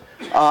myths,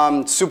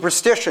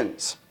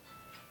 superstitions.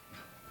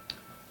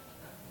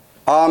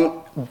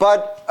 In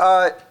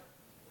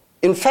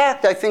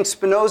fact, I think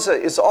Spinoza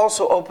is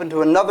also open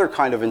to another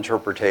kind of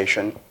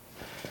interpretation,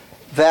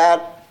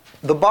 that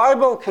the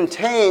Bible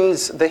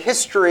contains the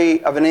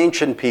history of an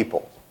ancient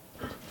people.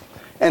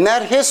 And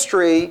that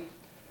history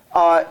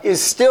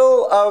is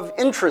still of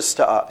interest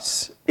to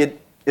us. It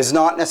is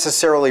not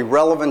necessarily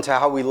relevant to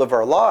how we live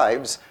our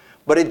lives,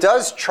 but it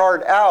does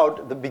chart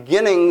out the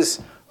beginnings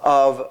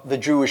of the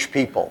Jewish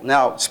people.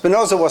 Now,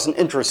 Spinoza wasn't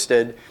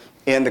interested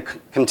in the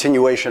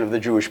continuation of the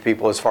Jewish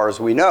people as far as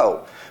we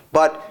know,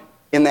 but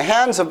in the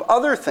hands of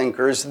other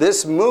thinkers,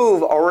 this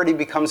move already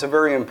becomes a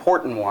very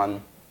important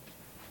one.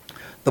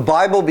 The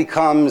Bible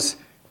becomes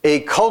a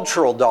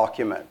cultural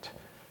document,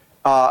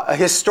 a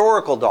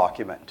historical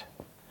document.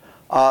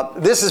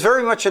 This is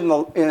very much in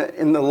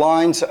the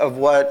lines of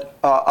what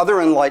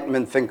other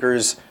Enlightenment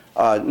thinkers,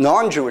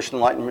 non-Jewish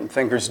Enlightenment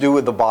thinkers, do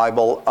with the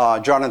Bible.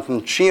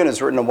 Jonathan Sheehan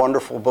has written a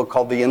wonderful book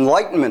called The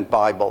Enlightenment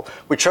Bible,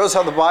 which shows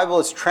how the Bible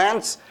is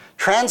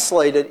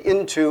translated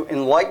into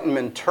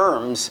Enlightenment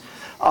terms,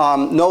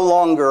 no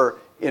longer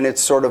in its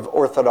sort of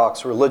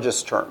orthodox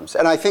religious terms.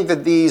 And I think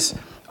that these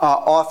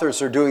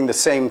authors are doing the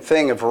same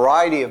thing. A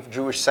variety of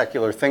Jewish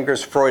secular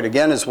thinkers, Freud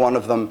again is one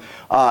of them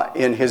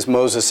in his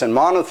Moses and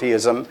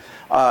Monotheism,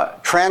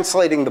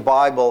 translating the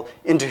Bible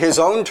into his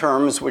own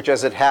terms, which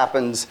as it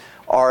happens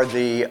are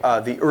the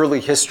early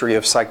history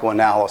of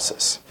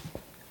psychoanalysis.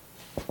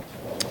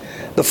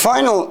 The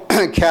final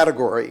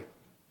category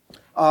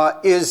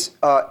is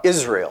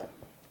Israel.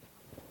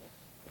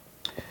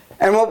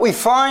 And what we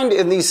find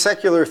in these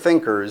secular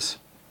thinkers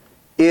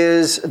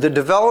is the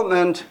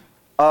development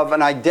of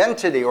an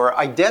identity or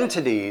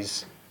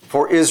identities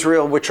for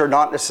Israel which are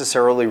not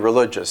necessarily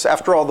religious.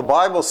 After all, the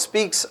Bible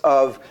speaks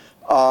of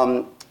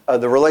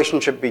the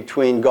relationship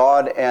between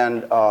God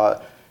and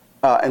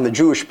the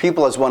Jewish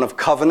people as one of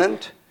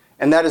covenant,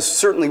 and that is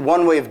certainly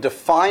one way of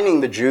defining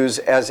the Jews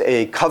as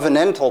a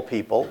covenantal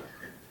people.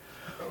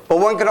 But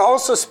one can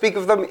also speak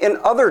of them in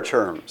other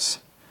terms,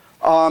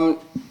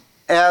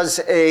 as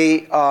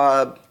a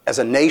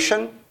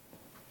nation,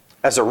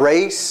 as a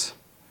race,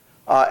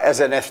 as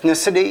an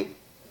ethnicity.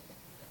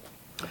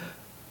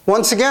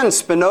 Once again,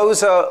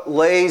 Spinoza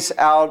lays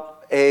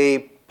out a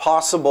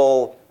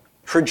possible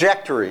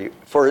trajectory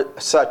for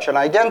such an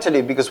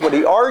identity, because what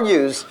he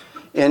argues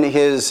in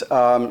his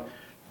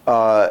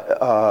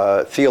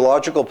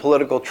theological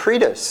political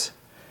treatise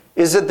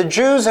is that the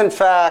Jews, in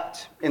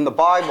fact, in the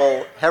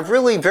Bible, have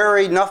really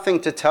nothing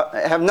to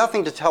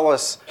tell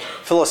us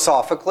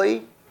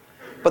philosophically,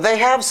 but they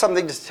have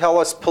something to tell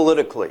us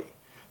politically.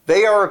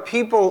 They are a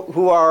people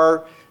who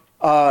are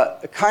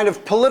kind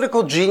of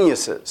political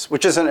geniuses,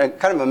 which is a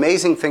kind of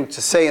amazing thing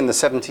to say in the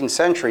 17th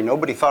century.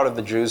 Nobody thought of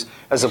the Jews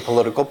as a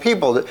political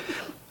people.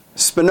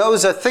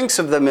 Spinoza thinks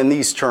of them in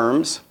these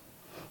terms,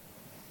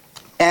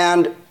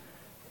 and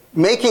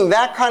making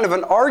that kind of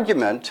an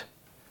argument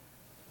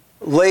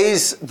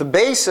lays the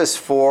basis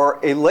for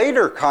a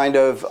later kind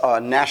of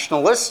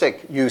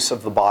nationalistic use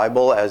of the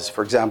Bible, as,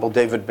 for example,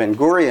 David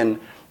Ben-Gurion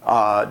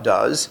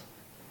does.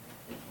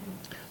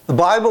 The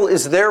Bible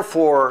is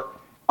therefore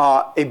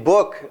a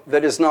book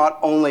that is not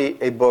only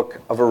a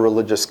book of a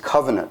religious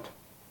covenant.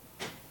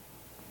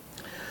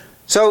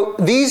 So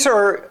these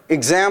are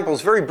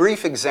examples, very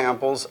brief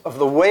examples, of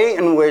the way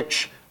in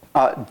which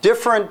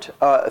different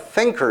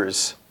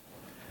thinkers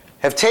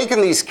have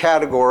taken these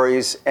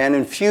categories and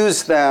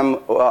infused them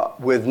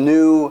with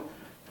new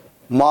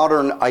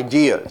modern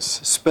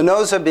ideas.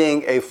 Spinoza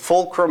being a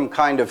fulcrum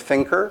kind of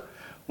thinker,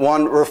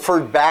 one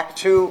referred back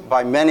to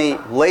by many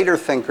later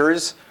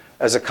thinkers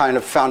as a kind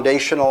of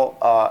foundational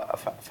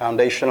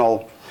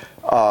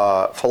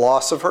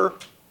philosopher.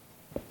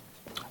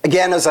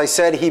 Again, as I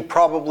said, he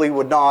probably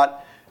would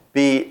not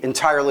be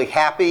entirely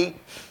happy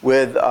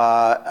with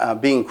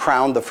being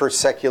crowned the first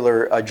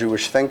secular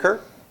Jewish thinker.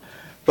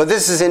 But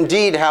this is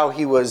indeed how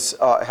he was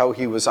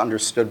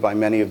understood by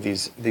many of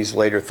these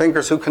later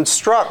thinkers who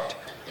construct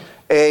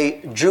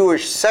a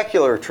Jewish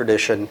secular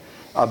tradition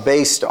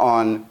based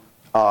on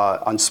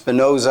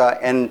Spinoza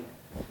and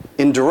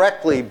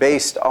indirectly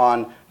based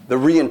on the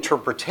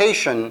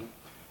reinterpretation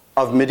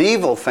of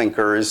medieval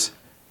thinkers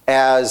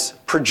as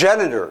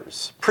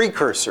progenitors,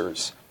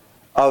 precursors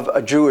of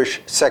a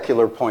Jewish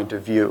secular point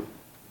of view.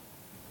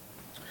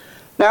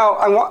 Now,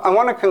 I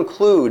want to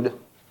conclude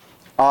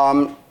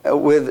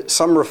with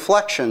some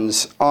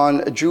reflections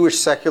on Jewish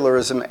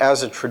secularism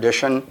as a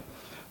tradition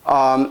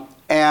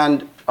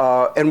and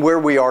where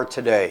we are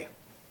today.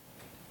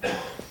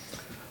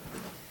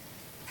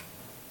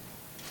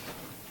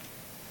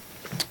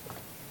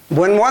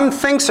 When one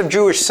thinks of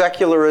Jewish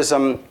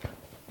secularism,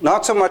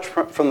 not so much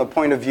from the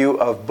point of view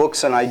of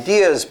books and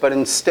ideas, but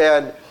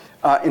instead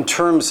in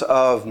terms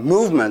of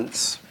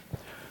movements,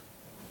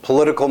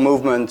 political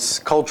movements,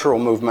 cultural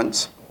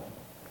movements,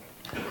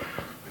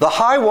 the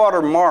high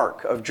water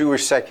mark of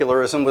Jewish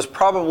secularism was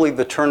probably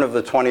the turn of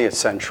the 20th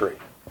century,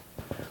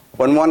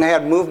 when one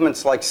had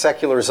movements like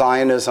secular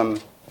Zionism,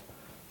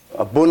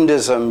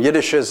 Bundism,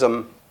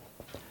 Yiddishism,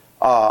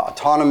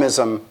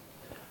 autonomism,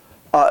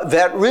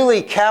 that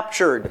really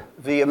captured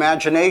the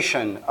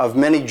imagination of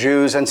many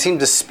Jews and seemed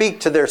to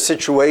speak to their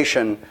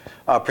situation,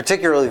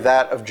 particularly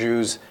that of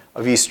Jews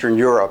of Eastern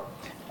Europe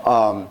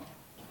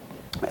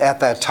at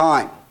that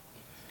time.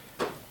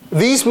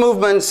 These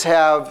movements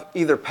have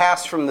either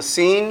passed from the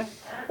scene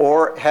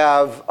or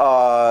have,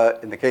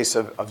 in the case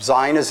of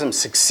Zionism,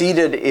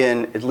 succeeded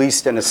in at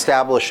least in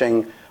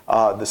establishing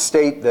the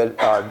state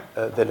that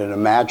it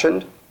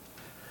imagined.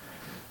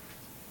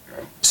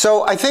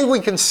 So I think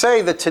we can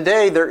say that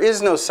today there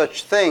is no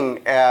such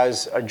thing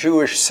as a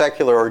Jewish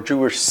secular or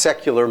Jewish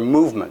secular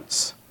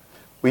movements.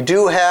 We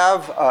do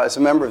have, as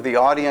a member of the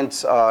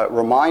audience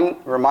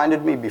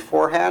reminded me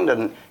beforehand,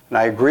 and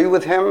I agree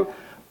with him,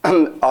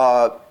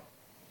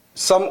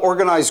 some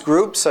organized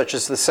groups, such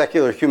as the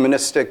secular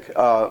humanistic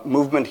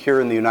movement here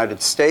in the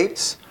United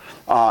States,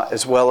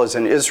 as well as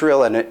in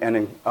Israel and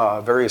in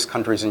various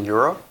countries in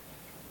Europe.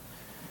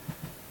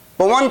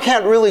 But one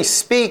can't really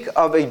speak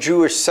of a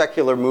Jewish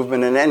secular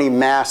movement in any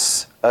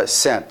mass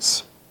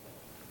sense.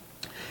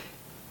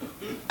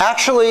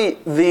 Actually,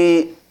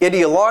 the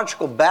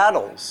ideological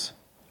battles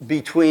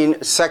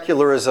between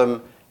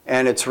secularism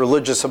and its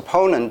religious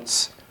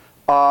opponents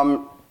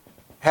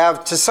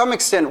have to some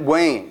extent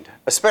waned,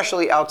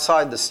 especially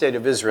outside the state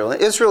of Israel.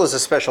 And Israel is a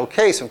special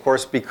case, of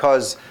course,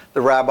 because the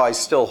rabbis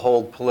still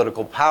hold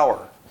political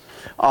power.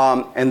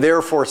 And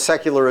therefore,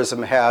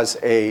 secularism has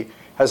a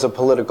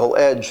political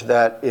edge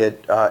that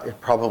it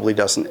probably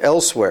doesn't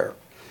elsewhere.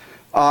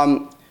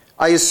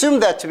 I assume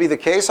that to be the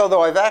case,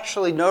 although I've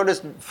actually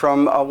noticed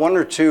from one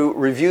or two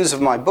reviews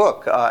of my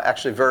book,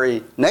 actually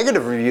very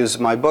negative reviews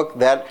of my book,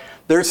 that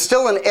there's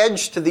still an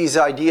edge to these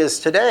ideas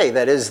today.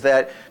 That is,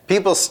 that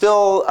people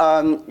still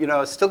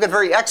get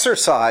very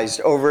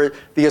exercised over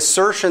the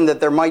assertion that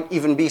there might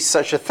even be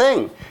such a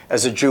thing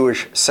as a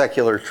Jewish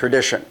secular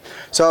tradition.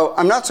 So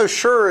I'm not so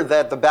sure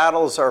that the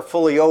battles are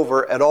fully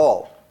over at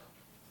all.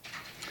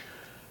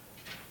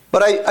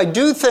 But I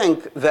do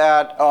think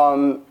that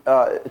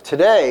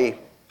today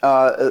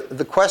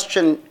the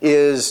question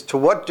is, to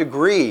what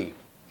degree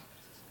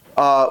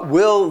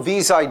will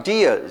these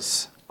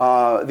ideas,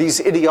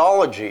 these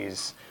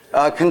ideologies,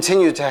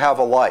 continue to have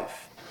a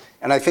life?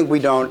 And I think we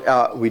don't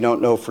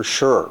know for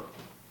sure.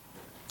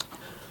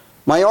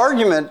 My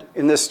argument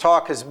in this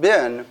talk has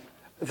been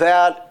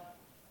that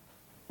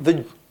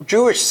the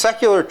Jewish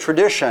secular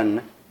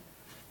tradition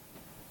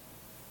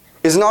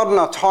is not an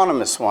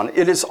autonomous one.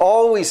 It is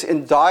always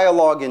in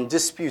dialogue and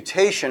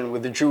disputation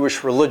with the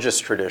Jewish religious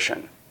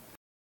tradition.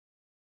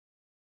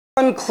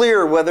 It's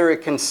unclear whether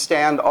it can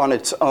stand on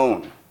its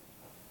own.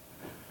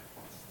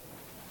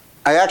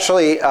 I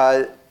actually,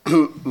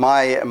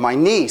 my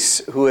niece,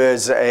 who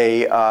is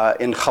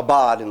in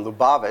Chabad in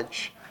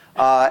Lubavitch,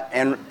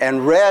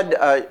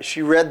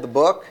 she read the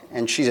book,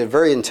 and she's a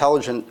very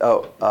intelligent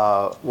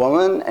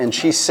woman, and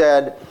she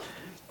said,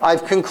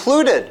 "I've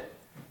concluded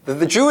that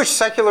the Jewish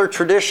secular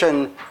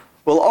tradition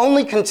will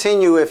only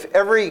continue if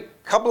every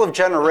couple of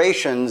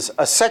generations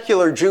a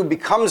secular Jew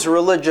becomes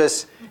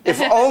religious, if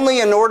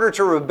only in order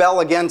to rebel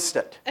against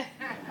it."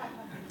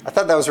 I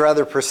thought that was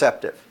rather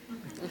perceptive.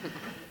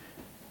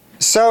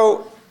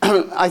 So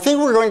I think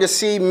we're going to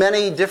see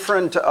many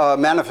different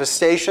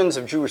manifestations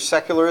of Jewish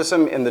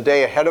secularism in the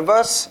day ahead of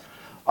us.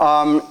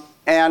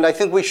 And I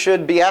think we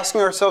should be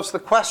asking ourselves the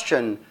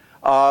question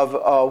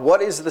of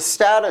what is the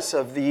status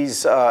of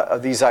these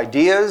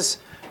ideas?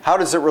 How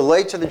does it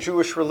relate to the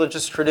Jewish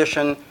religious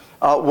tradition?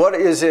 What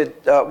is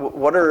it?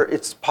 What are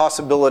its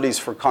possibilities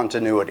for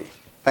continuity?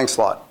 Thanks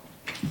a lot.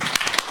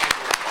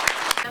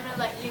 I'm going to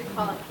let you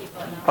call up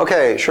people now.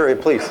 Okay, sure,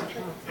 please.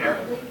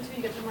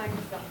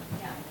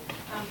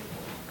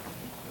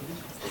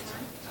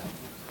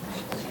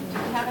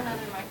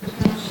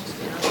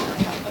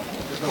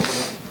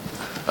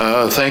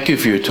 Thank you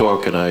for your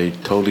talk, and I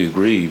totally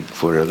agree,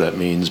 whatever that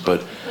means.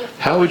 But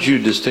how would you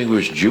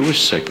distinguish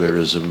Jewish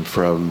secularism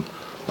from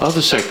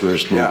other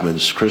secularist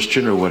movements,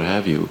 Christian or what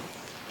have you.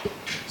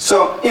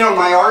 So,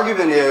 my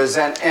argument is,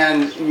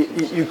 and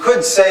you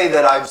could say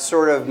that I've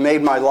sort of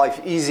made my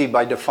life easy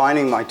by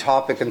defining my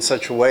topic in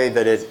such a way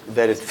that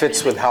it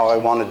fits with how I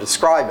want to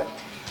describe it.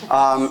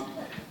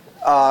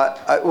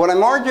 What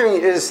I'm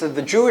arguing is that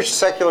the Jewish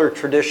secular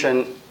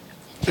tradition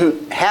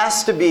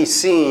has to be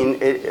seen,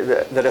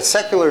 that a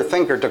secular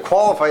thinker, to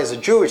qualify as a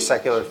Jewish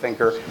secular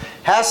thinker,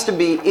 has to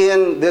be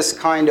in this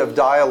kind of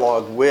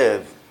dialogue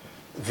with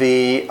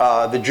the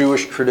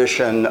Jewish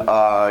tradition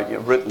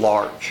writ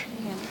large.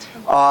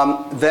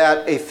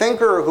 That a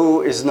thinker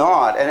who is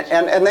not,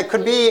 and that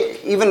could be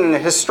even in a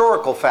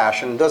historical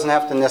fashion, it doesn't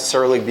have to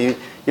necessarily be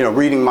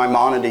reading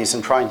Maimonides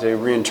and trying to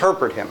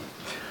reinterpret him.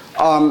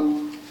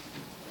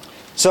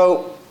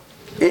 So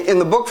in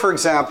the book, for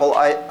example,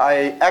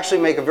 I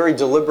actually make a very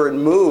deliberate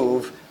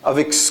move of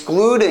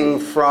excluding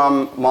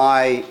from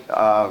my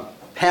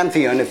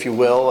pantheon, if you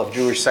will, of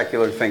Jewish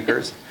secular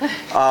thinkers,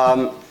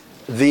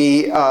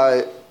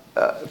 the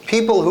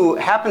people who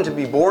happen to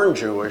be born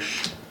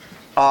Jewish,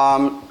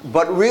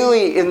 but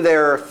really in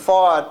their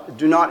thought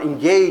do not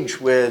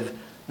engage with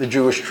the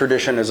Jewish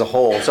tradition as a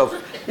whole. So,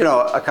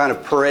 a kind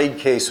of parade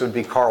case would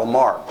be Karl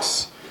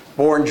Marx.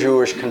 Born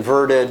Jewish,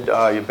 converted,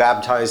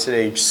 baptized at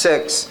age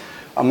 6.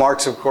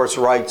 Marx, of course,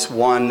 writes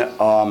one,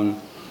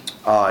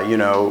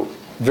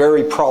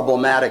 very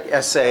problematic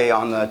essay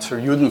on the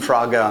Zur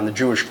Judenfrage, on the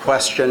Jewish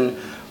question.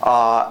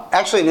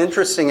 Actually, an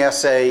interesting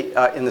essay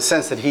in the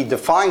sense that he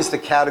defines the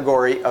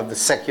category of the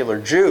secular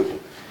Jew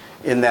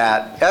in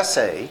that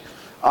essay.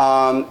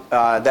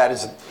 That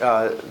is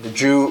the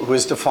Jew who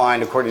is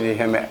defined, according to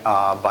him,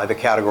 by the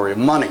category of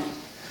money.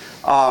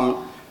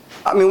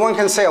 One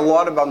can say a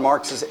lot about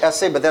Marx's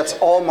essay, but that's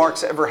all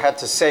Marx ever had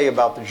to say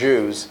about the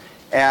Jews.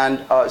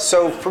 And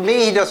so for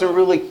me, he doesn't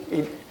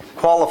really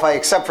qualify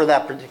except for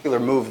that particular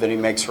move that he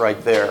makes right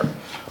there.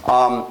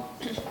 I'm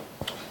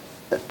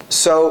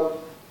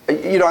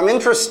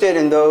interested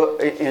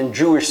in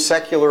Jewish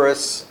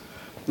secularists,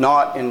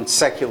 not in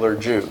secular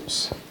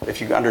Jews, if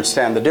you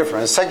understand the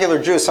difference. A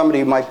secular Jew is somebody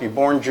who might be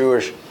born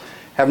Jewish,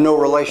 have no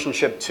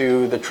relationship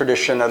to the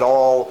tradition at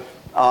all.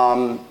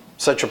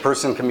 Such a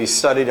person can be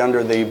studied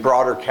under the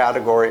broader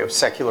category of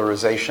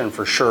secularization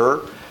for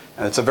sure.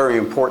 And it's a very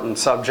important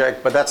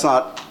subject, but that's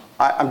not,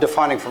 I'm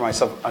defining for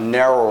myself a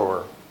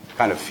narrower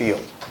kind of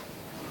field.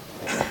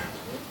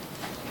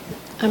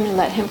 I'm going to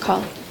let him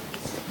call.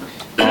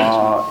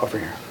 Over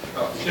here.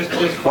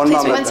 One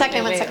moment. One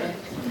second.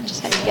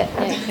 Just had to get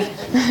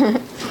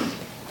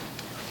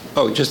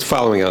Just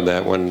following on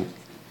that,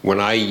 when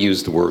I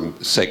use the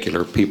word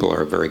secular, people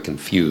are very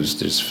confused.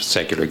 There's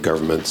secular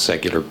government,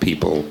 secular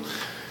people,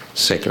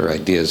 secular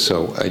ideas.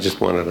 So I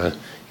just wanted to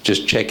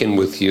just check in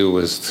with you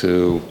as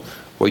to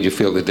what you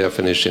feel the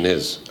definition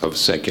is of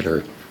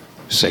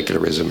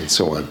secularism and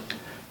so on.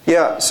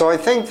 Yeah, so I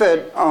think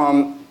that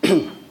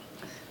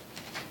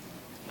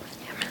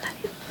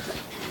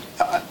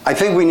I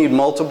think we need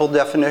multiple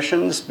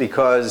definitions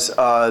because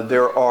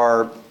there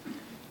are,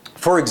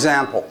 for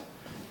example,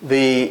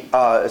 the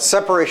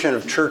separation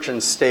of church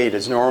and state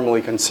is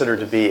normally considered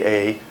to be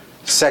a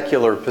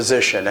secular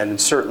position,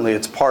 and certainly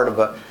it's part of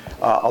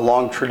a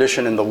long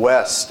tradition in the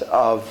West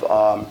of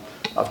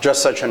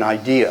just such an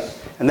idea.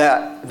 And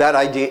that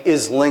idea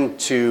is linked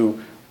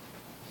to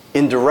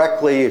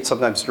indirectly,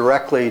 sometimes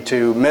directly,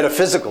 to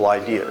metaphysical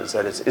ideas.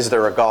 That is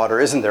there a God or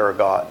isn't there a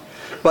God?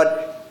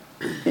 But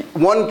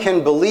one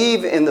can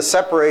believe in the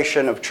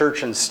separation of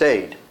church and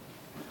state,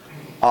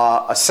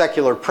 a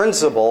secular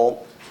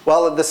principle,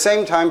 while at the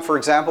same time, for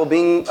example,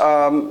 being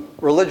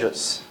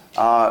religious.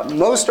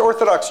 Most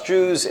Orthodox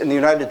Jews in the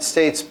United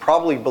States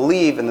probably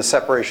believe in the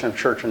separation of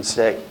church and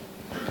state.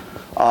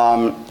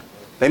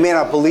 They may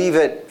not believe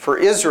it for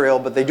Israel,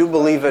 but they do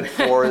believe it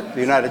for the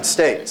United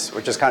States,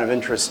 which is kind of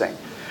interesting.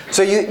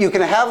 So you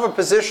can have a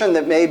position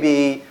that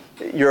maybe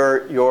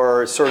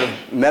your sort of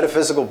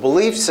metaphysical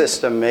belief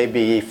system may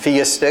be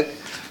theistic,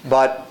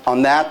 but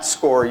on that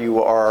score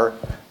you are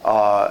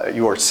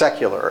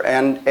secular,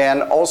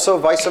 and also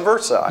vice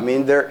versa.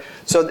 There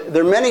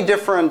are many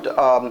different,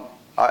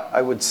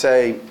 I would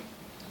say,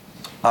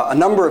 a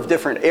number of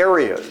different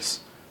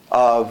areas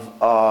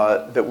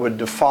that would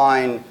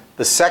define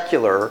the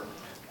secular.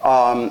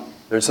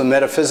 There's the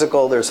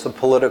metaphysical, there's the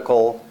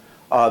political,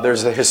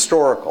 there's the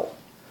historical,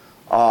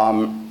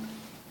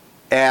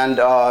 and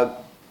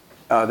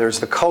there's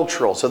the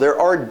cultural. So there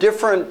are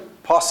different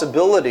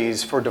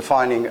possibilities for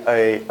defining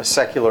a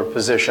secular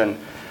position,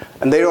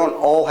 and they don't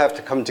all have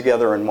to come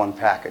together in one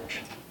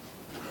package.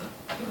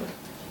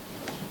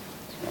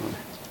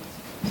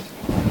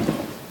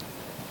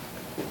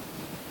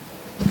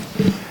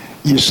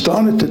 You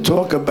started to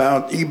talk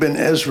about Ibn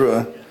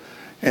Ezra,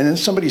 and then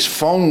somebody's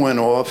phone went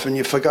off, and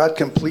you forgot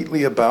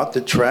completely about the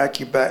track.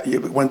 You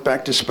went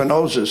back to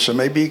Spinoza, so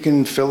maybe you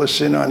can fill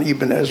us in on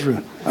Ibn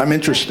Ezra. I'm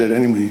interested,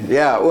 anyway.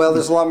 Yeah, well,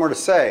 there's a lot more to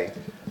say.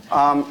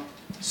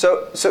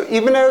 So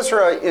Ibn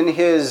Ezra, in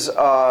his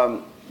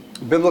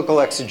biblical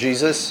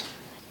exegesis,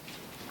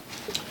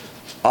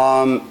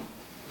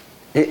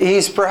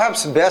 He's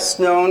perhaps best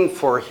known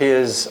for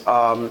his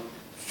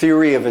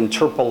theory of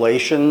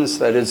interpolations.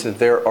 That is, that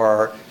there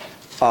are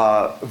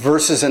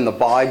verses in the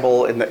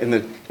Bible, in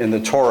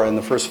the Torah, in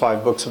the first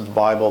 5 books of the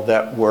Bible,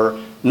 that were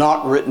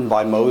not written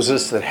by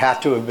Moses, that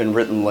had to have been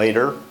written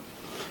later.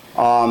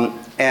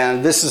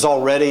 And this is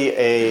already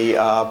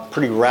a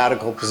pretty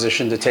radical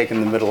position to take in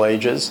the Middle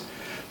Ages.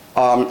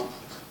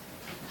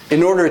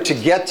 In order to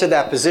get to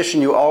that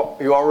position, you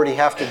already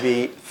have to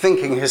be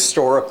thinking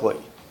historically.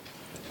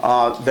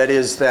 That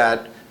is,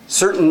 that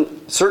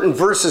certain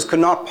verses could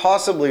not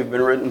possibly have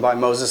been written by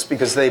Moses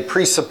because they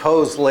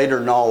presuppose later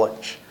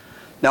knowledge.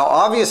 Now,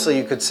 obviously,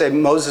 you could say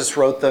Moses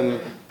wrote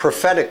them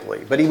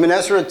prophetically, but Ibn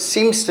Ezra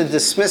seems to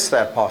dismiss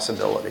that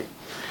possibility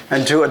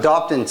and to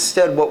adopt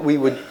instead what we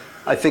would,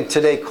 I think,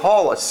 today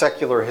call a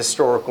secular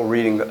historical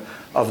reading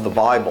of the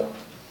Bible.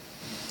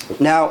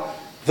 Now,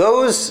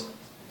 those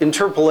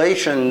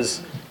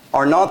interpolations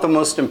are not the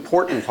most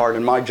important part,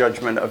 in my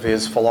judgment, of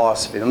his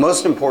philosophy. The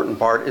most important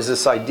part is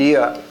this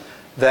idea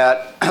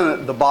that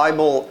the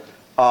Bible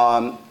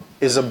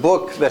is a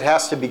book that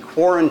has to be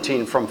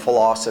quarantined from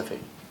philosophy.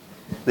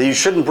 That you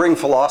shouldn't bring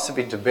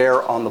philosophy to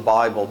bear on the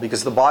Bible,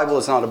 because the Bible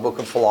is not a book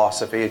of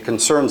philosophy. It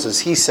concerns, as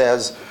he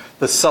says,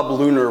 the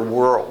sublunar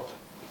world.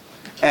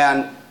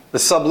 And the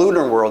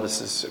sublunar world,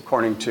 this is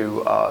according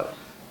to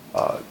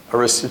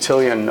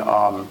Aristotelian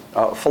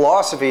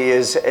philosophy,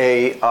 is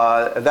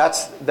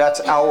that's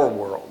our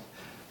world.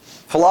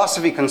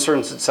 Philosophy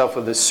concerns itself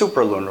with the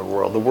supralunar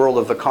world, the world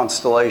of the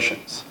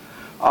constellations.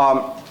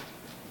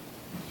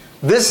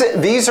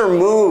 These are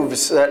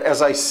moves that,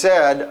 as I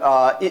said,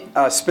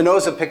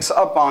 Spinoza picks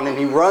up on, and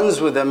he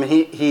runs with them.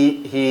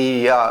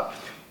 He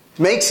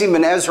makes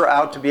Ibn Ezra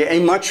out to be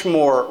a much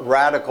more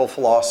radical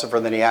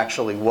philosopher than he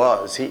actually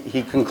was.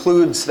 He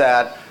concludes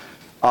that,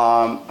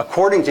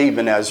 according to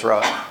Ibn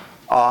Ezra,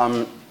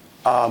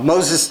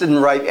 Moses didn't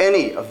write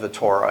any of the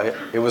Torah.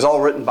 It was all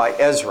written by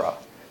Ezra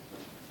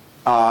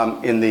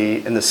in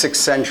the 6th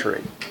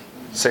century,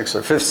 6th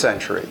or 5th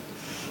century.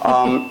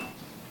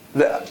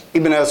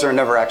 Ibn Ezra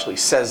never actually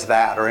says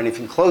that or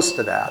anything close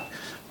to that.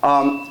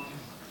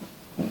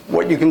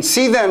 What you can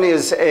see then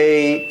is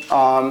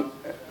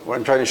what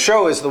I'm trying to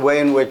show is the way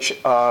in which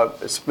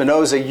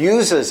Spinoza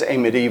uses a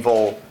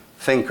medieval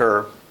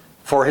thinker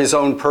for his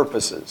own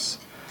purposes.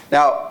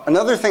 Now,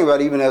 another thing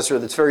about Ibn Ezra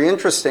that's very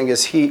interesting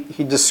is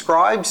he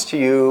describes to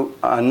you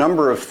a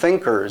number of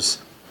thinkers,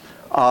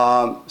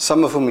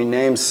 some of whom he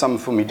names, some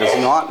of whom he does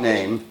not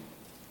name,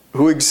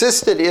 who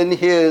existed in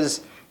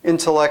his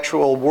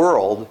intellectual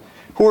world,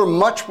 who were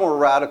much more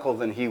radical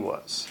than he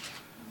was.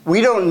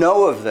 We don't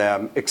know of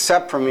them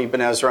except from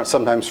Ibn Ezra, and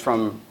sometimes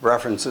from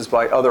references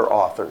by other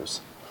authors.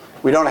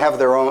 We don't have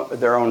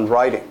their own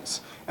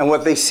writings. And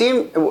what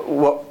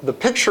the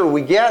picture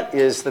we get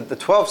is that the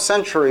 12th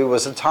century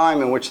was a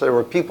time in which there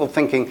were people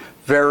thinking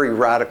very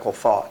radical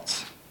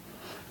thoughts.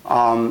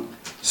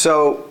 There's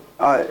a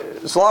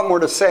lot more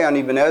to say on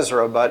Ibn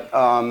Ezra, but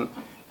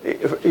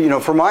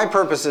for my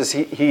purposes,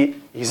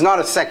 he's not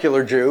a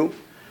secular Jew.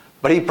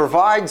 But he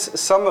provides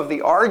some of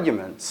the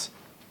arguments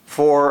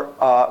for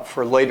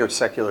later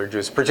secular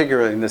Jews,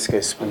 particularly in this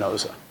case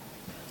Spinoza.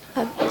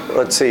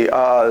 Let's see,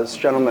 this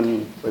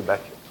gentleman way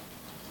back here.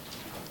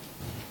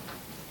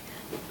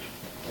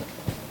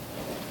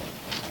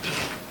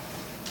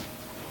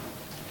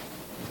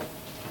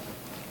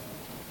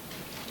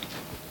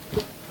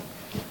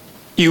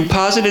 You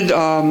posited,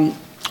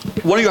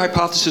 one of your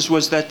hypotheses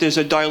was that there's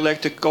a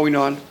dialectic going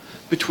on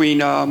between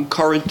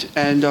current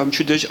and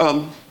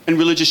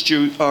religious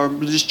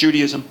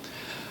Judaism.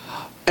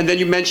 And then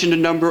you mentioned a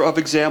number of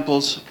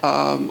examples,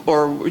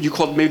 or you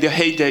called maybe the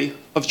heyday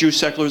of Jewish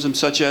secularism,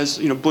 such as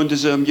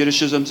Buddhism,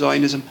 Yiddishism,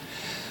 Zionism.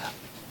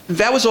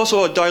 That was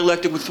also a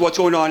dialectic with what's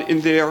going on in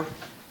their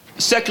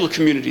secular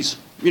communities.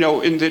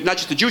 Not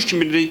just the Jewish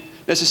community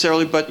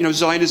necessarily, but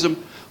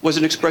Zionism was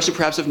an expression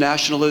perhaps of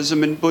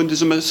nationalism, and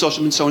Buddhism and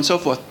socialism, and so on and so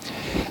forth.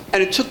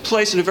 And it took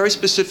place in a very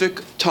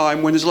specific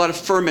time when there's a lot of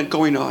ferment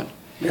going on.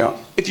 Yeah.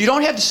 If you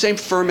don't have the same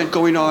ferment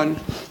going on,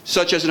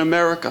 such as in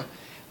America,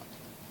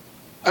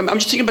 I'm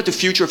just thinking about the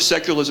future of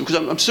secularism, because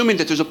I'm assuming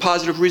that there's a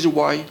positive reason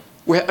why,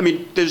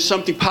 there's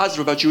something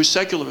positive about Jewish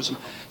secularism.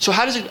 So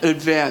how does it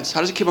advance?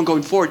 How does it keep on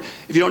going forward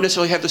if you don't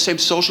necessarily have the same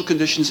social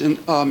conditions in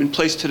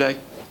place today?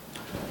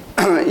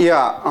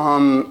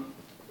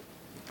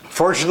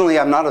 Fortunately,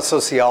 I'm not a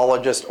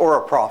sociologist or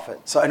a prophet,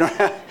 so I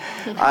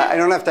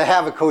don't have to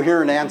have a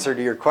coherent answer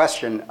to your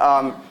question.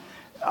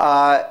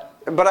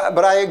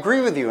 But I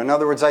agree with you. In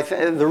other words,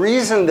 the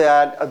reason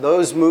that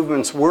those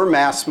movements were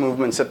mass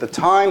movements at the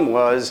time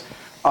was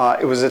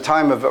it was a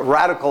time of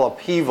radical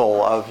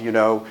upheaval of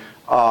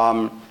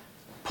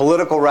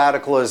political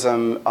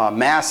radicalism,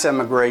 mass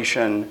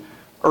emigration,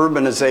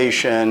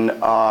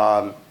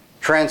 urbanization,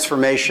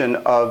 transformation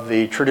of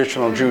the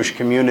traditional Jewish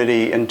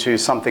community into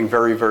something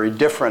very, very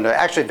different.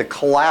 Actually, the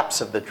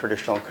collapse of the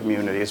traditional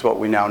community is what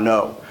we now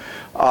know.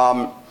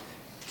 And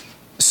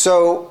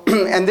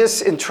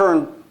this in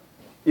turn,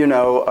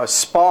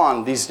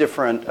 spawned these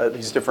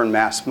different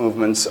mass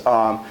movements.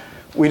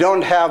 We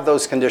don't have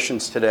those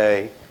conditions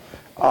today.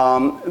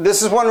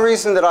 This is one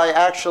reason that I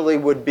actually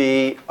would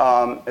be,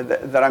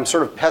 that I'm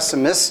sort of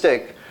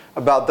pessimistic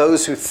about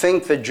those who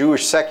think that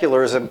Jewish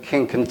secularism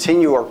can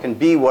continue or can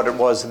be what it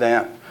was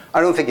then.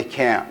 I don't think it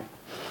can.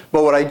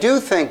 But what I do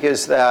think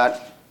is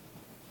that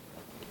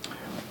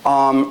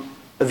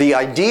the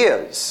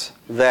ideas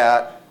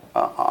that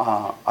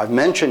I've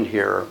mentioned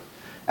here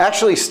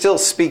actually still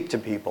speak to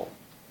people.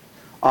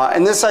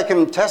 And this I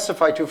can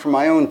testify to from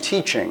my own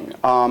teaching.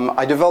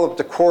 I developed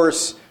a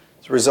course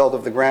as a result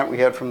of the grant we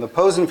had from the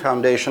Posen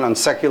Foundation on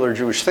secular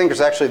Jewish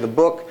thinkers. Actually, the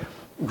book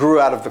grew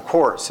out of the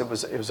course. It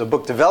was a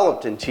book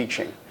developed in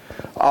teaching.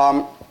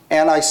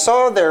 And I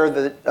saw there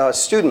that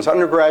students,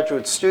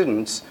 undergraduate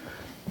students,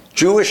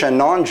 Jewish and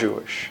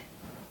non-Jewish,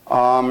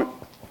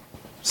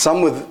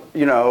 some with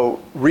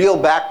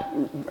real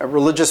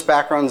religious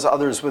backgrounds,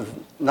 others with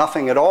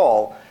nothing at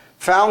all,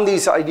 found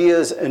these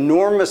ideas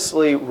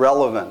enormously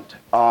relevant.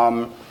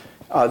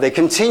 They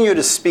continue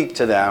to speak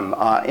to them.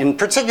 In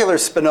particular,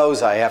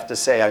 Spinoza, I have to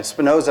say.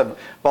 Spinoza, of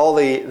all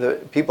the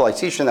people I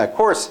teach in that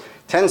course,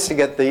 tends to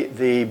get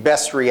the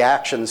best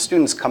reaction. The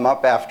students come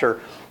up after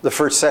the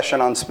first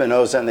session on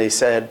Spinoza and they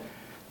said,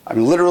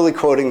 I'm literally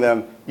quoting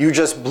them, "You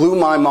just blew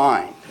my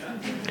mind."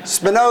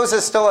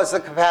 Spinoza still has the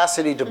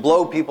capacity to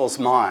blow people's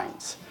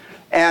minds.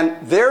 And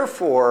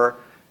therefore,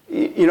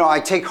 I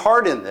take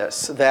heart in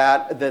this,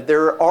 that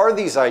there are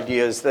these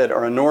ideas that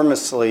are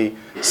enormously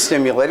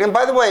stimulating. And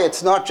by the way,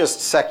 it's not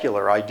just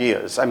secular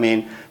ideas. I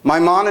mean,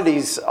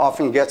 Maimonides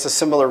often gets a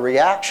similar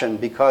reaction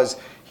because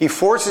he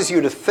forces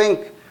you to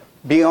think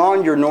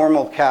beyond your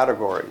normal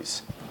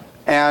categories.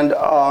 And,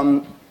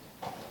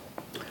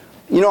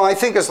 I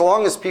think as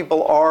long as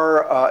people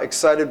are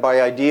excited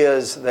by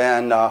ideas,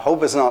 then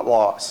hope is not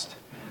lost.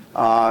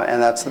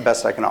 And that's the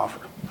best I can offer.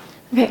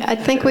 Okay, I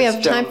think we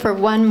have time for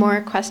one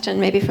more question,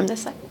 maybe from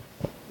this side.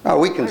 Oh,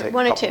 we can take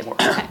one a or two. couple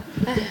more. Okay.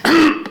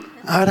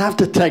 I'd have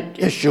to take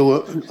issue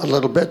a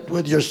little bit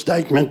with your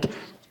statement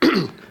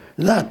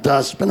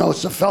that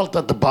Spinoza felt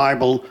that the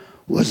Bible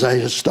was a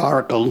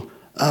historical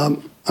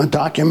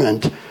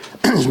document.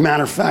 As a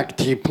matter of fact,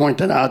 he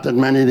pointed out that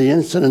many of the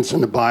incidents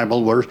in the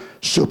Bible were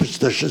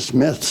superstitious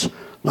myths,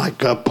 like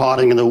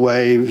parting of the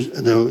waves,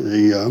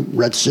 the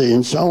Red Sea,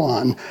 and so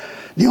on.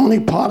 The only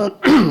part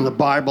of the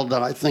Bible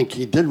that I think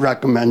he did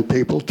recommend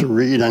people to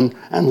read and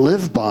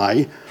live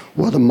by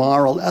were the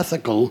moral,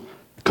 ethical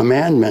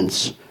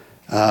commandments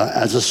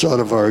as a sort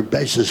of a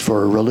basis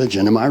for a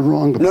religion. Am I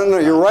wrong about that? No,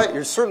 you're right.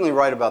 You're certainly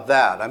right about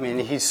that. I mean,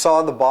 he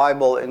saw the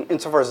Bible, and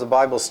insofar as the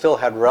Bible still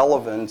had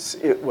relevance,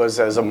 it was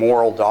as a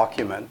moral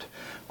document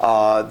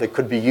that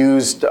could be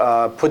used,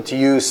 put to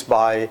use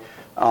by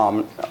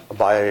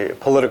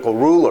political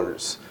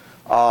rulers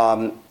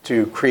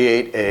to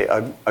create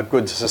a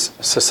good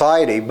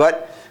society.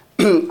 But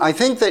I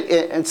think that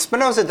and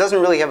Spinoza doesn't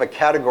really have a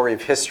category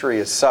of history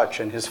as such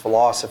in his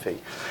philosophy.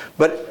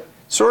 But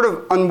sort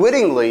of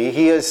unwittingly,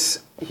 he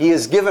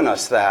has given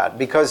us that,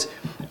 because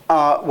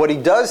what he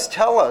does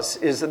tell us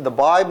is that the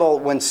Bible,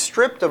 when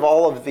stripped of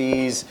all of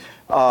these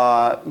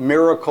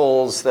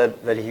miracles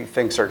that he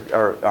thinks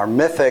are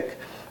mythic,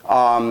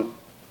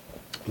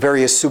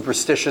 various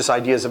superstitious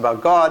ideas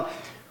about God,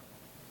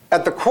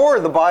 at the core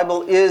of the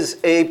Bible is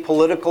a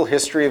political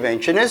history of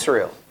ancient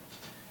Israel.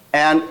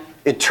 And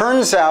it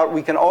turns out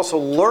we can also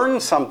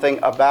learn something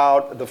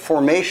about the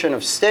formation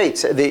of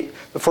states. The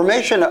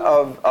formation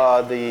of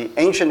the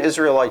ancient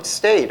Israelite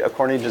state,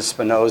 according to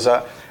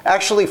Spinoza,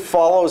 actually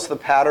follows the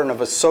pattern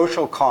of a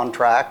social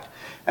contract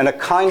and a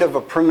kind of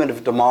a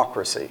primitive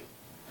democracy.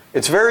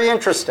 It's very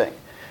interesting.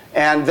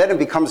 And then it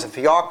becomes a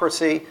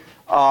theocracy.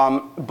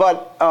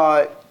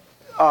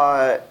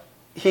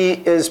 He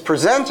has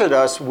presented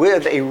us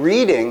with a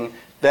reading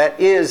that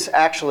is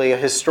actually a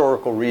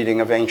historical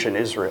reading of ancient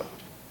Israel.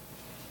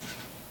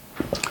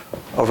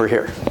 Over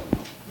here.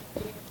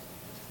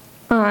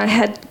 I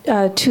had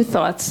two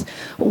thoughts.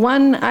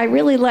 One, I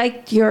really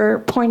liked your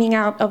pointing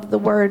out of the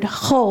word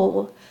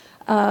whole,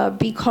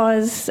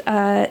 because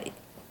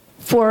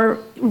for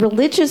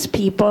religious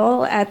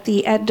people, at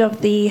the end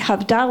of the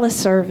Havdalah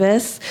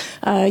service,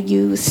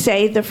 you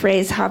say the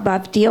phrase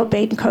Habavdil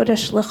bein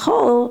kodesh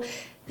l'chol,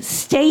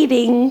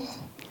 stating,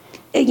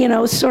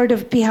 sort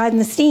of behind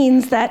the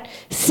scenes, that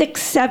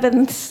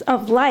 6/7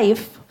 of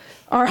life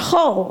are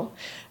whole.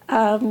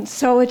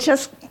 So it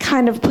just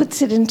kind of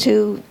puts it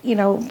into,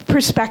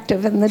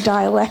 perspective in the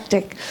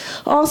dialectic.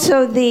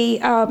 Also,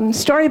 the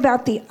story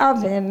about the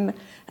oven,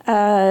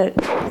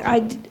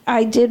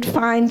 I did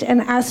find an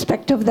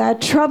aspect of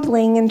that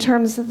troubling in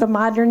terms of the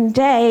modern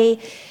day,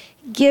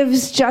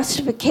 gives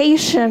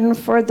justification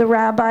for the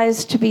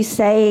rabbis to be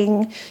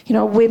saying,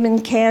 women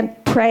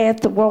can't pray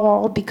at the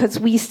wall because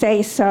we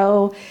say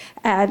so,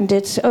 and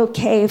it's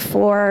okay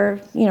for,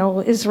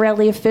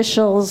 Israeli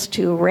officials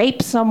to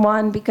rape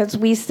someone because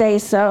we say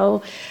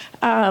so.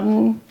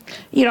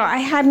 I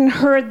hadn't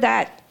heard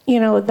that,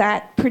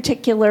 that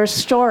particular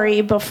story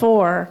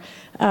before,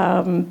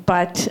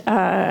 but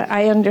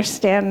I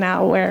understand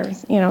now where,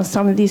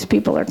 some of these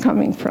people are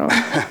coming from.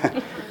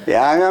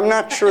 Yeah, I'm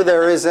not sure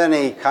there is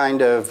any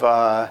kind of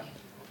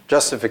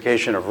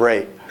justification of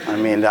rape. I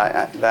mean,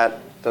 that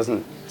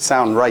doesn't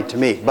sound right to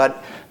me.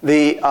 But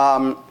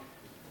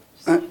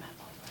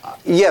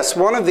yes,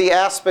 one of the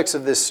aspects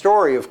of this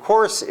story, of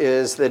course,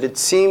 is that it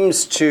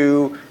seems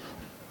to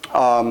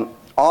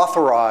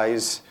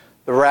authorize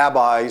the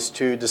rabbis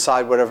to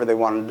decide whatever they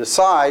want to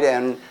decide.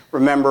 And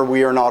remember,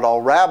 we are not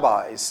all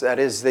rabbis. That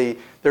is,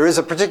 there is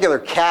a particular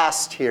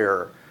caste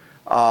here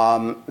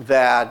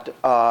that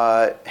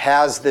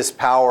has this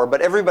power,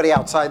 but everybody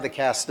outside the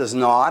caste does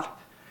not.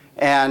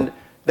 And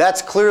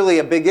that's clearly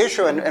a big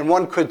issue. And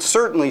one could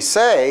certainly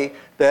say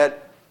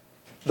that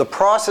the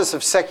process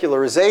of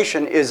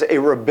secularization is a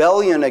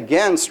rebellion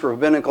against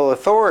rabbinical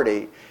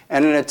authority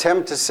and an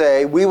attempt to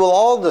say, we will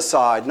all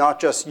decide, not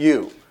just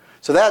you.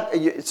 So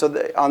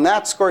on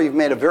that score, you've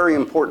made a very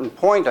important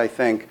point, I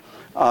think,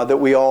 that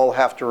we all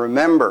have to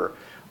remember.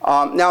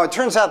 Now, it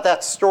turns out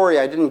that story,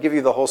 I didn't give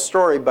you the whole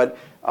story, but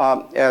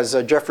as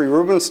Jeffrey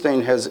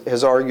Rubenstein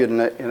has argued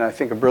in, I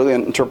think, a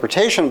brilliant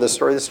interpretation of the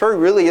story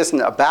really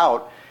isn't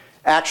about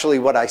actually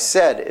what I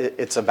said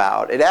it's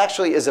about. It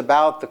actually is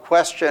about the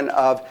question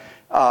of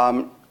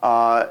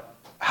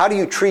how do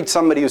you treat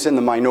somebody who's in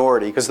the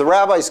minority? Because the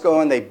rabbis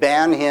go and they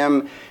ban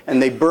him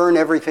and they burn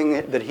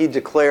everything that he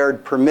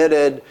declared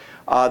permitted.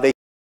 They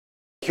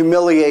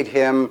humiliate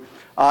him,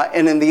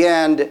 and in the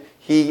end,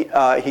 he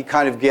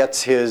kind of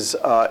gets his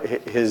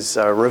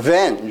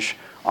revenge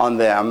on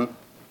them.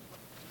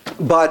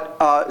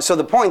 But so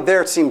the point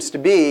there seems to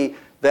be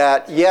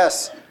that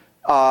yes,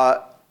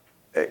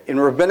 in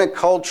rabbinic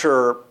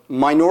culture,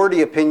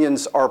 minority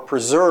opinions are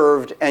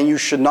preserved, and you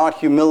should not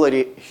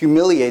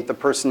humiliate the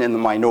person in the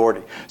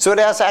minority. So it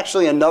has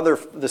actually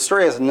the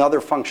story has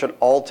another function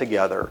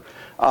altogether.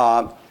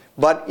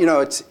 But you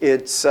know,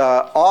 it's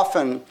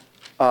often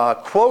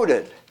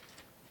quoted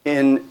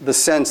in the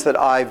sense that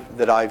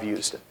I've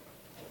used it.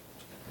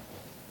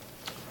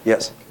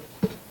 Yes.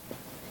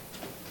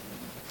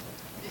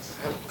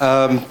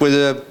 With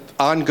the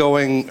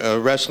ongoing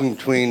wrestling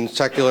between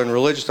secular and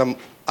religious,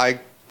 I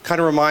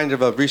kind of reminded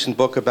of a recent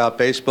book about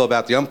baseball,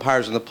 about the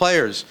umpires and the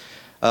players.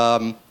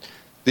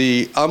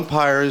 The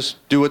umpires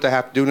do what they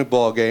have to do in a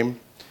ball game,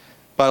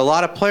 but a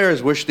lot of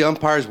players wish the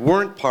umpires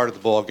weren't part of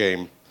the ball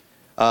game.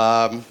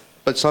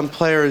 But some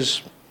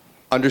players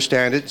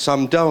understand it,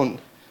 some don't.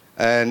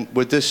 And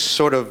with this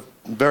sort of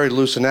very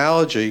loose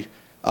analogy,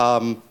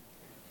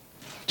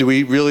 do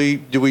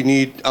we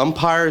need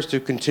umpires to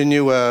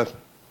continue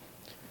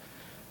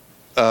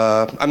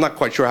I'm not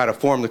quite sure how to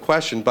form the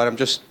question, but I'm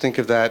just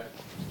thinking of that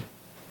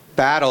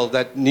battle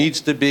that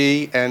needs to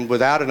be, and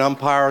without an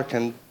umpire,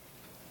 can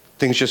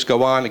things just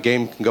go on, a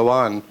game can go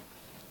on?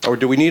 Or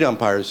do we need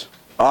umpires?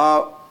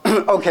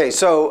 Okay,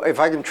 so if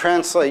I can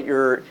translate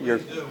your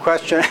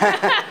question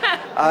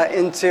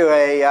into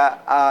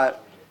a...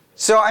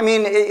 so, I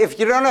mean, if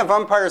you don't have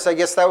umpires, I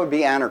guess that would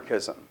be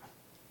anarchism,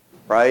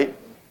 right?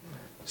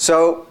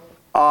 So,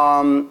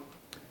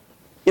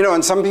 you know,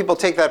 and some people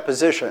take that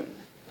position.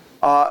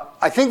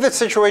 I think the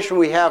situation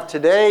we have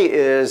today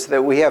is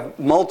that we have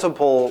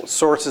multiple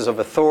sources of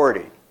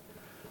authority.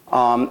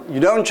 You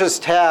don't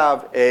just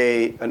have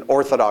an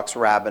Orthodox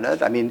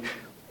rabbinate. I mean,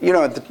 you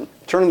know, at the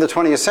turn of the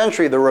 20th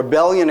century, the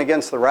rebellion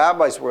against the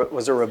rabbis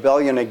was a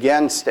rebellion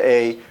against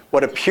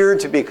what appeared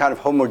to be a kind of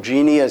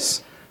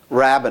homogeneous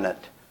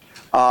rabbinate.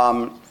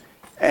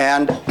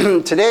 And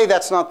today,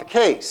 that's not the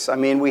case. I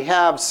mean, we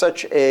have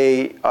such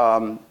a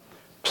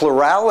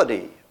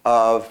plurality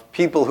of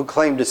people who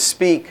claim to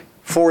speak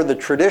for the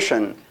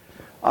tradition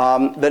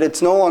that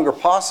it's no longer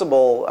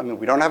possible. I mean,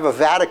 we don't have a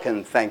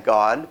Vatican, thank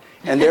God,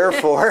 and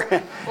therefore...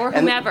 or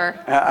whomever.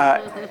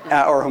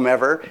 Or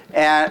whomever.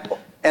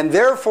 And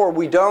therefore,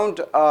 we don't...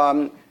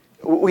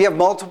 we have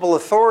multiple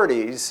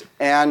authorities,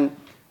 and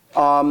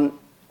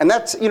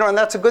that's, you know, and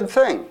that's a good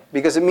thing,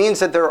 because it means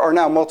that there are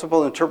now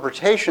multiple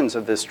interpretations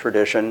of this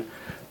tradition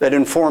that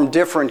inform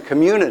different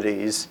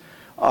communities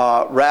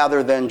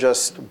rather than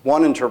just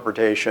one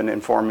interpretation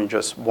informing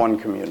just one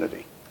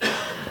community.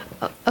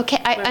 Okay,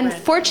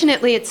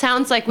 unfortunately, it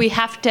sounds like we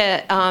have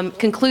to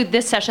conclude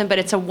this session, but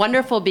it's a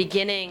wonderful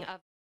beginning.